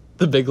from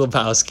The Big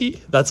Lebowski.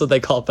 That's what they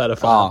call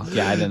pedophile. Oh,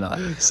 yeah, I didn't know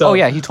that. So,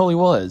 yeah, he totally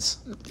was.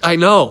 I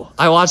know.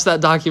 I watched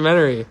that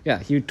documentary. Yeah,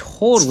 he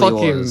totally it's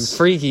fucking was.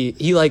 Freaky.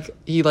 He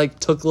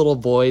took little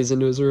boys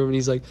into his room and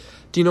he's like,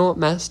 "Do you know what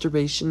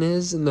masturbation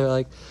is?" And they're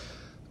like,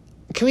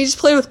 "Can we just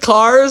play with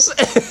cars?"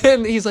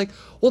 And he's like,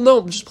 "Well,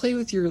 no, just play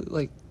with your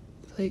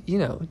you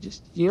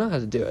know how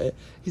to do it."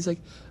 He's like,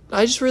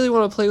 "I just really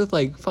want to play with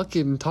like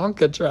fucking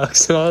Tonka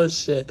trucks and all this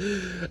shit."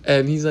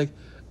 And he's like,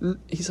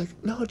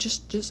 "No,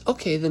 just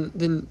okay,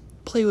 then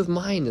play with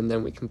mine and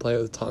then we can play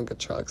with Tonka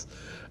trucks."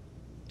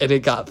 And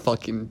it got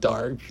fucking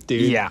dark,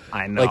 dude. Yeah,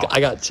 I know. Like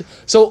I got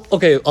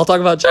okay, I'll talk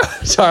about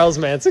Charles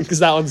Manson because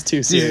that one's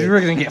too serious. Dude,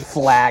 we're gonna get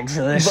flagged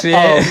for this shit.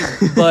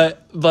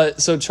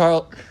 But so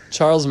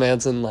Charles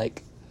Manson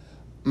like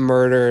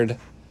murdered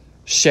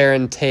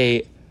Sharon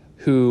Tate,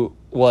 who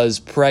was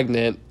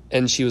pregnant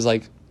and she was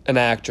like an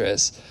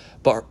actress,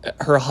 but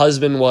her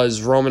husband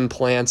was Roman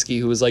Polanski,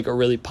 who was like a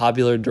really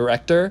popular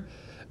director,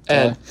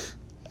 and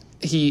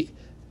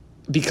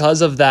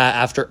because of that,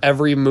 after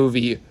every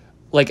movie,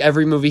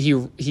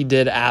 he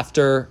did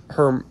after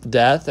her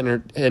death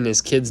and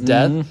his kid's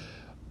death,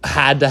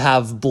 had to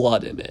have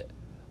blood in it,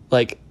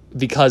 like,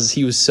 because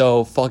he was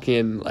so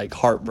fucking like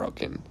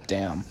heartbroken.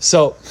 Damn.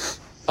 So,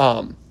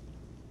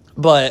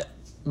 but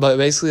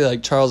basically,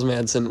 like, Charles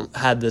Manson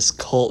had this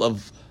cult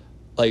of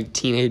like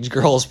teenage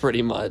girls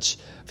pretty much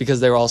because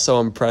they were all so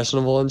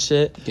impressionable and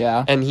shit.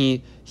 Yeah. And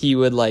he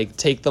would like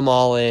take them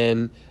all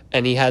in,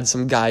 and he had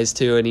some guys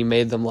too, and he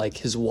made them like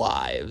his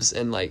wives,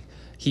 and like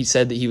he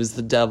said that he was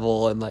the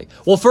devil, and like,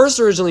 well, first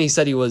originally he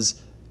said he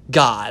was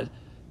God,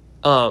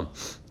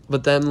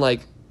 but then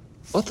like,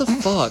 what the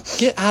fuck?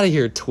 Get out of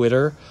here,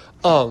 Twitter.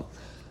 Sorry,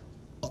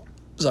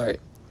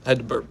 I had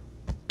to burp.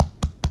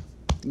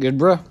 Good,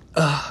 bro.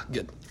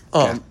 Good.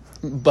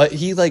 But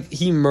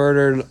he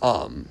murdered.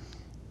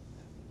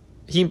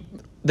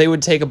 They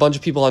would take a bunch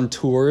of people on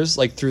tours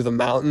like through the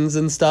mountains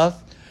and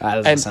stuff. That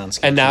doesn't sound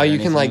sketchy. And now you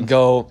anything. can like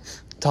go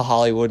to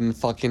Hollywood and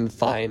fucking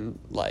find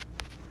like,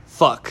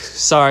 fuck.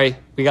 Sorry,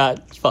 we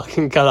got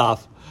fucking cut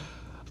off.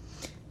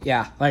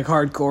 Yeah, like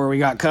hardcore, we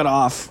got cut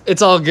off.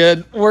 It's all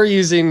good. We're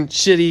using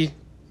shitty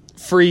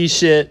free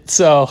shit,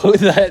 so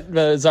that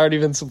has already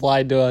been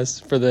supplied to us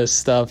for this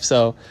stuff.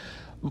 So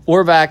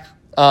we're back.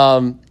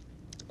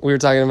 We were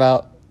talking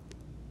about,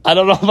 I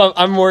don't know if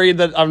I'm worried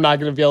that I'm not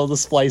going to be able to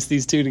splice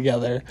these two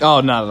together. Oh,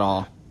 not at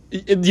all.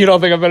 You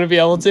don't think I'm going to be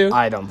able to?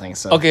 I don't think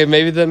so. Okay,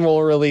 maybe then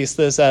we'll release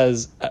this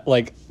as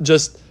like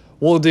just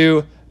we'll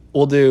do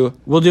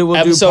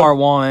episode, part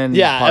 1.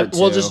 Yeah, part 2.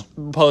 we'll just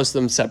post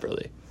them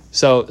separately.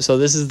 So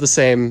this is the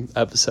same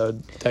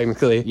episode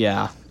technically.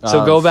 Yeah.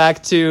 So go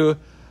back to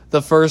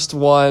the first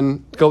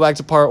one. Go back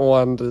to part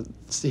 1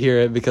 to hear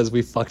it because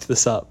we fucked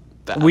this up.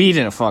 Bad. We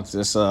didn't fuck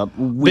this up.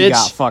 We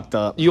got fucked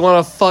up. You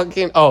want to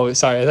fucking... Oh,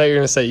 sorry. I thought you were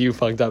going to say you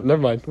fucked up.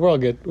 Never mind. We're all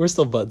good. We're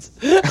still buds.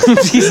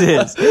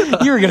 Jesus.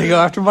 You were going to go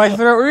after my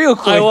throat real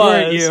quick,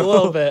 weren't you? A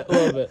little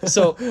bit.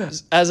 So,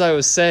 as I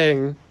was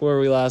saying, where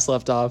we last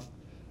left off,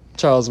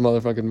 Charles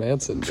motherfucking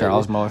Manson.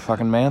 Charles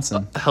motherfucking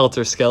Manson.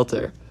 Helter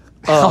Skelter.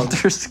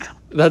 Helter Skelter.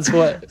 That's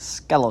what...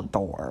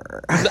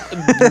 Skeletor.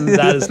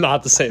 That is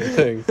not the same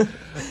thing.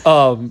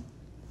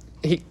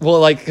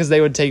 Because they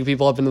would take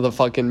people up into the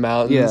fucking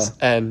mountains,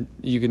 and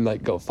you can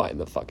like go find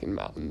the fucking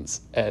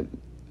mountains, and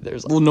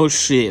there's like, well, no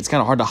shit, it's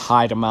kind of hard to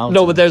hide a mountain.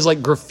 No, but there's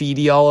like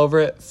graffiti all over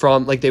it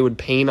from like they would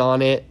paint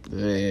on it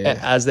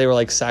as they were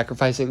like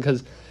sacrificing,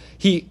 because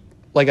he,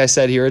 like I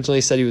said, he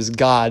originally said he was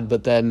God,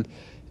 but then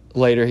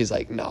later he's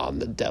like, no, I'm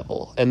the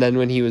devil. And then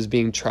when he was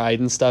being tried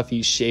and stuff,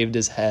 he shaved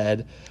his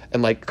head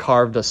and like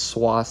carved a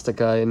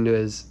swastika into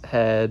his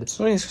head.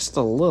 So he's just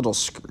a little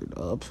screwed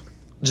up.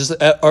 Just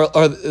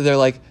or they're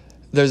like,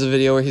 there's a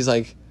video where he's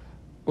like,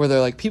 where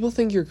they're like, people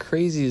think you're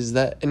crazy, is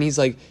that? And he's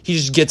like, he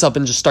just gets up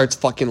and just starts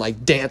fucking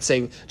like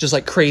dancing, just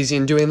like crazy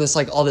and doing this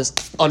like all this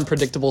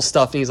unpredictable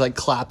stuff, and he's like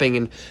clapping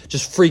and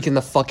just freaking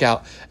the fuck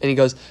out. And he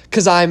goes,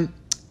 "'Cause I'm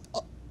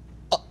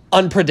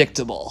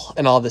unpredictable,"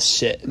 and all this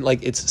shit, and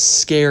like it's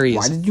scary.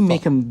 Why did you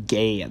make him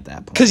gay at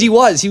that point? Because he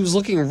was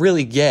looking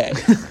really gay,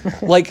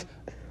 like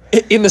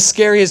in the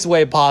scariest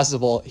way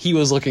possible. He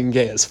was looking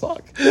gay as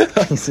fuck.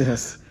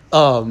 Jesus.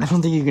 I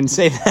don't think you can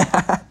say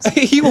that.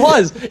 He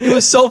was. It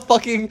was so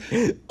fucking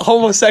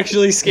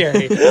homosexually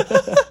scary.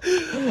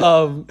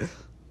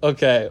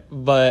 Okay,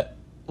 but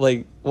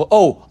like,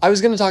 well, I was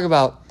gonna talk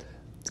about,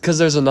 because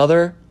there's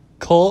another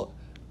cult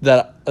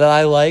that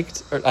I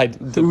liked, or I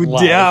didn't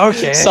like. Yeah,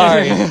 okay.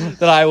 Sorry,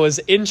 that I was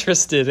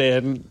interested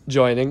in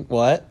joining.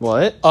 What?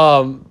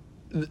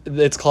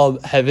 It's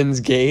called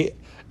Heaven's Gate,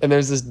 and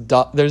there's this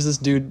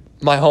dude,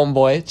 my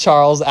homeboy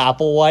Charles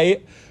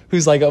Applewhite,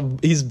 who's like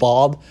he's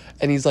bald,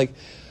 and he's like,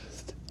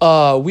 we're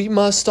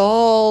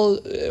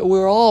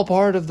all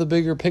part of the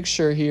bigger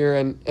picture here,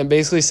 and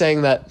basically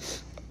saying that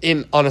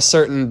on a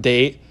certain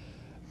date,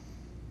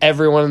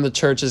 everyone in the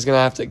church is gonna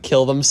have to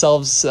kill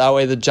themselves so that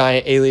way the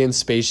giant alien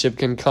spaceship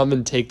can come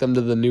and take them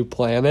to the new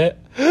planet.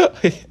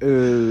 Okay.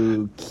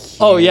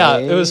 Oh yeah,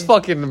 it was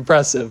fucking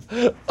impressive.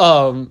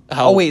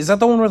 Oh wait, is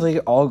that the one where they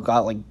all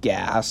got like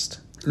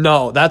gassed?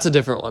 No, that's a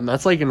different one.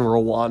 That's like in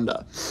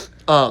Rwanda.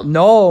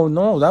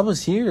 No, that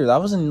was here.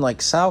 That was in like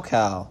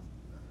SoCal.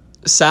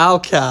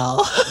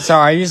 SoCal.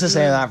 Sorry, I used to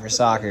say that for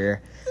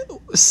soccer.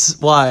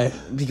 Why?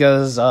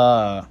 Because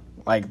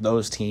like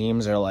those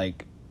teams are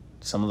like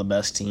some of the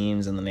best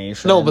teams in the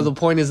nation. No, but the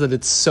point is that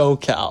it's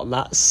SoCal,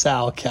 not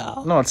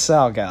SoCal. No, it's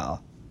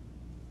SoCal.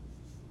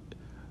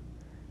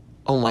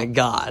 Oh my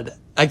god.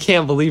 I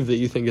can't believe that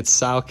you think it's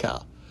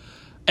SoCal.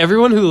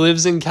 Everyone who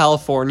lives in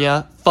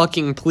California,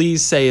 fucking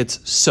please say it's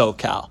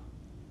SoCal.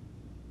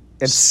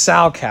 It's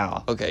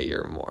SoCal. Okay,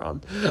 you're a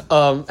moron.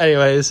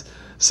 Anyways,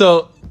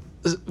 so,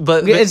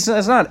 but it's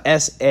not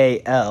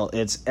SAL.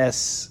 It's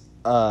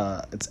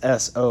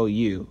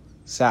SOU.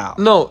 Sal.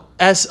 No,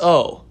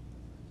 SO.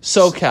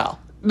 SoCal.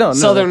 No,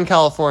 Southern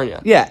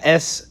California. Yeah,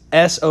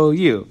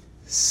 SOU.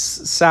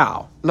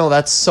 Sal. No,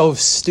 that's so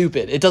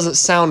stupid. It doesn't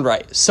sound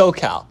right.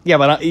 SoCal. Yeah,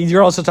 but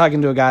you're also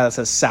talking to a guy that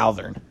says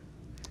Southern.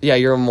 Yeah,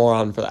 you're a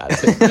moron for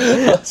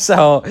that.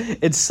 So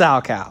it's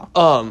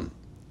SoCal.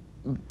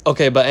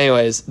 Okay, but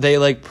anyways, they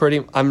like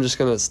pretty. I'm just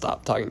gonna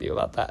stop talking to you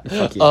about that.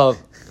 Fuck you.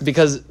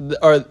 Because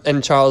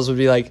and Charles would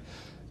be like,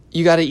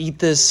 you got to eat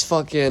this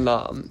fucking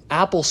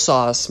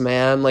applesauce,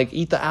 man. Like,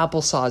 eat the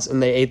applesauce,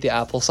 and they ate the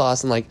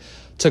applesauce and like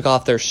took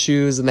off their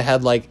shoes, and they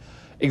had like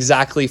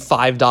exactly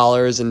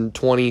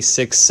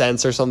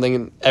 $5.26 or something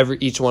in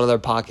each one of their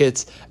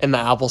pockets, and the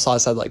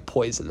applesauce had like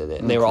poison in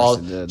it, and they were all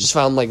just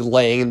found like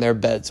laying in their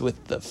beds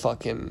with the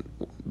fucking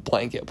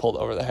blanket pulled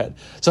over their head.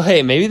 So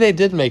hey, maybe they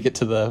did make it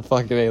to the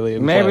fucking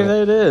alien Maybe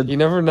planet. they did. You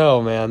never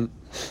know, man.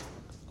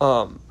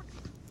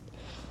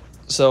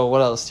 So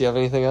what else? Do you have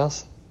anything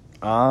else?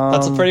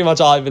 That's pretty much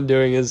all I've been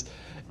doing is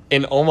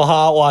in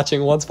Omaha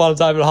watching Once Upon a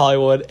Time in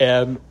Hollywood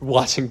and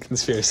watching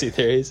conspiracy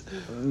theories.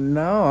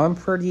 No, I'm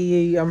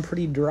pretty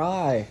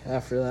dry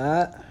after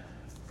that.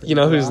 You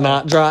know who's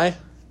not dry?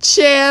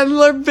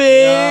 Chandler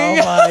Bing!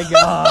 Oh my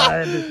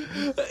god.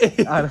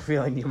 I had a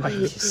feeling you might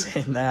be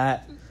saying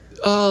that.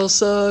 I'll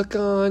suck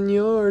on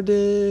your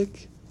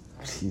dick.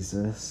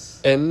 Jesus.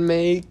 And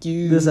make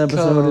you This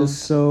episode come. is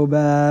so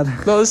bad.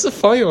 No, this is a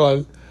funny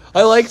one.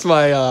 I liked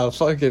my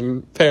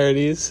fucking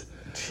parodies.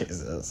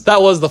 Jesus.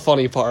 That was the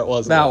funny part,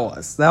 wasn't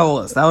it? That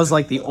was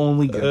like the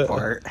only good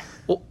part.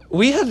 Well,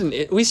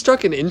 we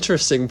struck an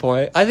interesting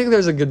point. I think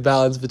there's a good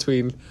balance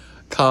between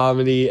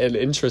comedy and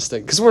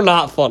interesting because we're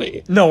not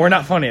funny. No, we're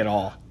not funny at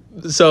all.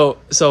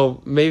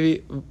 So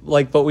maybe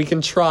like, but we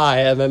can try,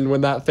 and then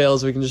when that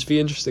fails, we can just be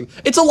interesting.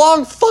 It's a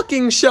long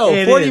fucking show.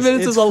 40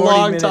 minutes is a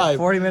long time.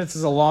 40 minutes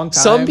is a long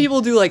time. Some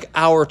people do like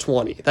hour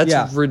 20.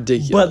 That's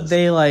ridiculous.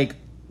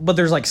 But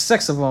there's like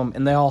 6 of them,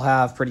 and they all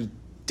have pretty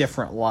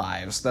different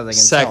lives that they can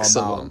sex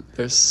tell of about. them.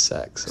 There's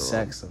sex of them.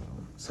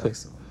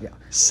 Sex of them. Yeah.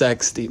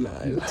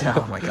 69.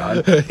 Oh my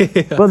god.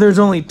 But there's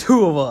only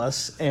 2 of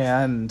us,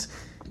 and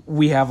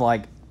we have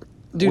like,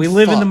 Dude, we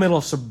live in fuck. the middle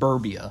of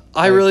suburbia.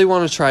 I really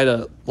want to try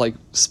to like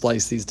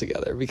splice these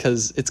together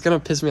because it's gonna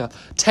piss me off.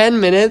 10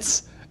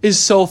 minutes is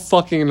so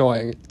fucking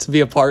annoying to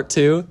be a part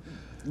 2.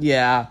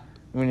 Yeah.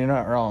 I mean, you're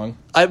not wrong.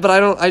 I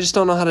just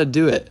don't know how to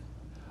do it.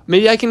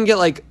 Maybe I can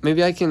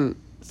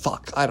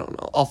fuck, I don't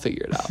know. I'll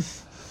figure it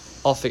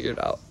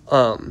out.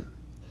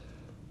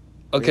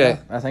 Okay. Yeah,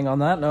 I think on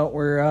that note,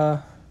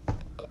 we're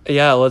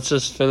Yeah, let's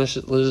just finish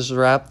it. Let's just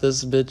wrap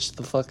this bitch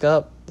the fuck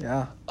up.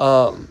 yeah.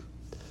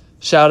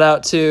 Shout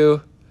out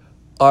to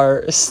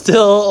our still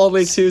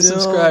only 2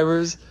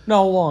 subscribers.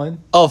 No, 1.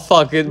 Oh,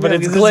 fuck it, but Yeah,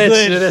 it's because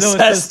glitched. No, It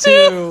says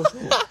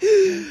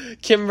 2.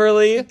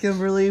 Kimberly,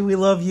 Kimberly, we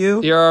love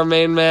you. you're our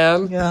main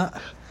man. Yeah.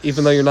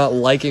 Even though you're not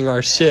liking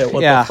our shit.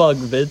 What Yeah. the fuck,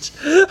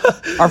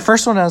 bitch? Our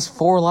first one has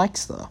 4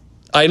 likes though.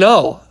 I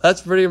know.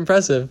 That's pretty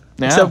impressive.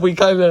 Yeah. Except we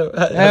kind of...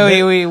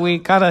 We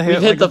kind of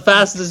We've hit the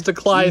fastest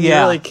decline you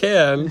Yeah. really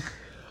can.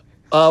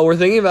 We're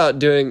thinking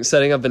about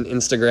setting up an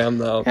Instagram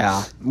though.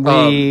 Yeah.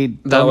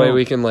 That way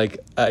we can like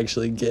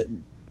actually get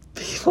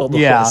people to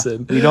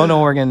listen. We don't know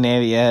what we're gonna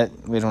name it yet.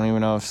 We don't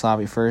even know if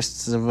Sloppy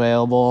First is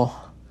available.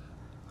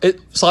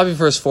 Sloppy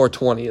First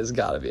 420 has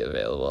got to be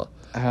available.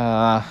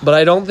 But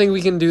I don't think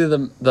we can do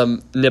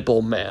the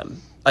nipple man.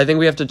 I think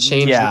we have to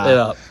change it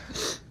up.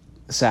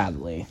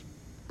 Sadly.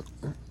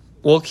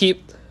 We'll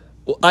keep...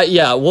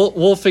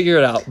 we'll figure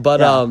it out.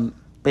 But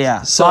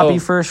yeah, Sloppy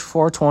First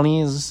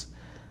 420 is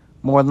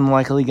more than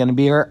likely going to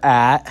be our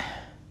at.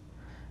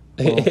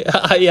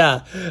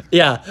 Yeah.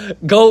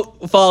 Go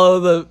follow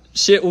the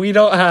shit we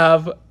don't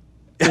have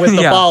with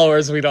the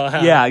followers we don't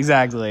have. Yeah,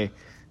 exactly.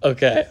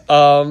 Okay.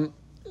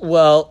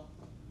 Well,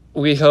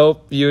 we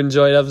hope you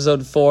enjoyed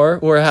episode 4.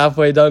 We're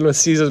halfway done with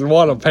season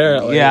 1,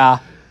 apparently. Yeah.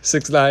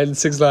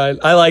 6'9".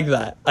 I like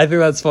that. I think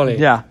that's funny.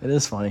 Yeah, it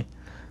is funny.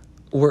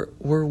 We're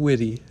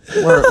witty.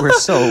 We're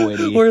so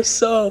witty. we're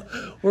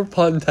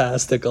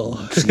puntastical.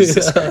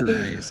 Jesus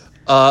Christ.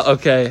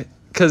 Okay,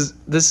 because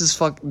this is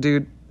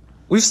dude.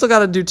 We've still got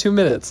to do 2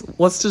 minutes.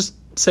 Let's just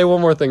say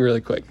one more thing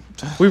really quick.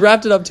 We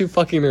wrapped it up too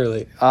fucking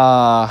early.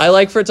 I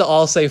like for it to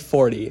all say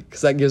 40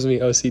 because that gives me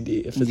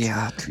OCD. If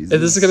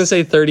this is gonna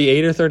say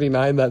 38 or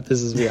 39, that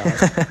pisses me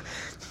off.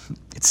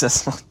 It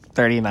says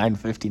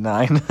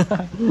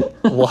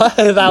 39:59. What?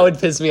 That would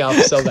piss me off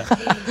so bad.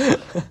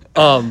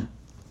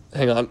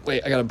 Hang on.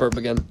 Wait, I gotta burp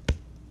again.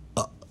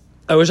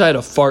 I wish I had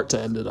a fart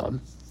to end it on.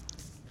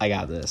 I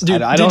got this.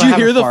 Dude, I did don't you have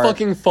hear a the fart.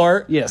 fucking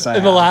fart? Yes, I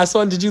in the have. last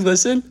one, did you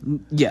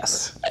listen?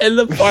 Yes. And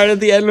the part at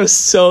the end was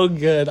so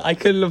good. I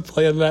couldn't have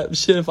planned that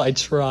shit if I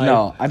tried.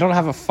 No, I don't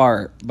have a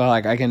fart, but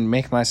like I can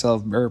make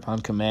myself burp on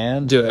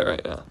command. Do it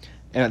right now.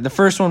 And the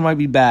first one might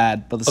be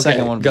bad, but the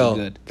second one will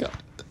be good. Go.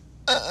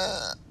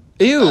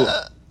 Ew.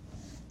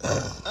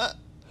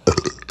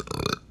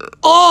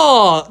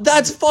 Oh,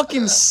 that's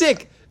fucking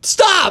sick.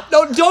 Stop!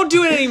 No, don't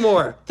do it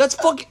anymore. That's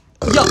fucking...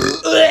 Yo.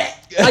 I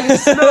can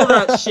smell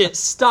that shit.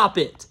 Stop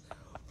it.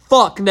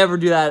 Fuck, never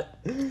do that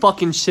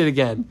fucking shit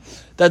again.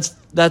 That's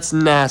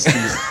nasty.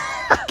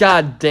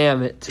 God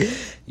damn it.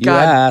 You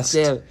asked.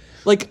 Damn it.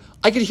 Like,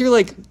 I could hear,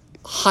 like,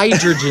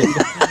 hydrogen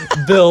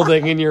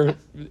building in your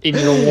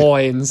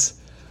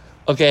loins.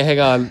 Okay, hang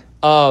on.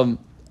 All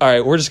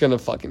right, we're just gonna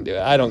fucking do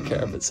it. I don't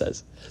care if it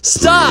says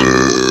stop.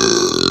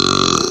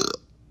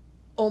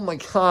 Oh my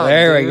god!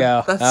 There dude. we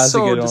go. That's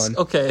so a good one.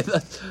 Okay,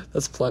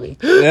 that's plenty.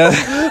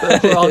 Yeah,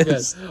 we're all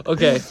good.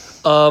 Okay.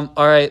 All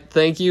right.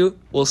 Thank you.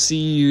 We'll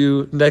see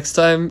you next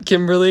time,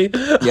 Kimberly.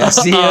 Yeah.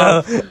 See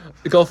ya.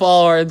 Go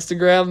follow our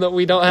Instagram that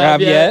we don't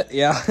have yet.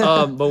 Yeah.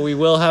 But we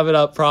will have it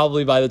up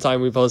probably by the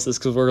time we post this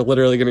because we're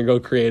literally gonna go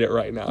create it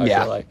right now. I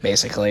feel like.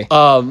 Basically.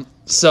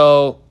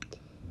 So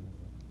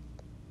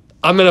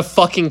I'm gonna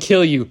fucking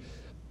kill you.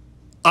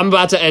 I'm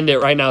about to end it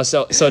right now,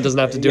 so it doesn't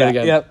have to do it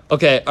again. Yep.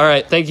 Okay. All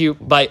right. Thank you.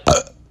 Bye.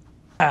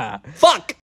 Fuck.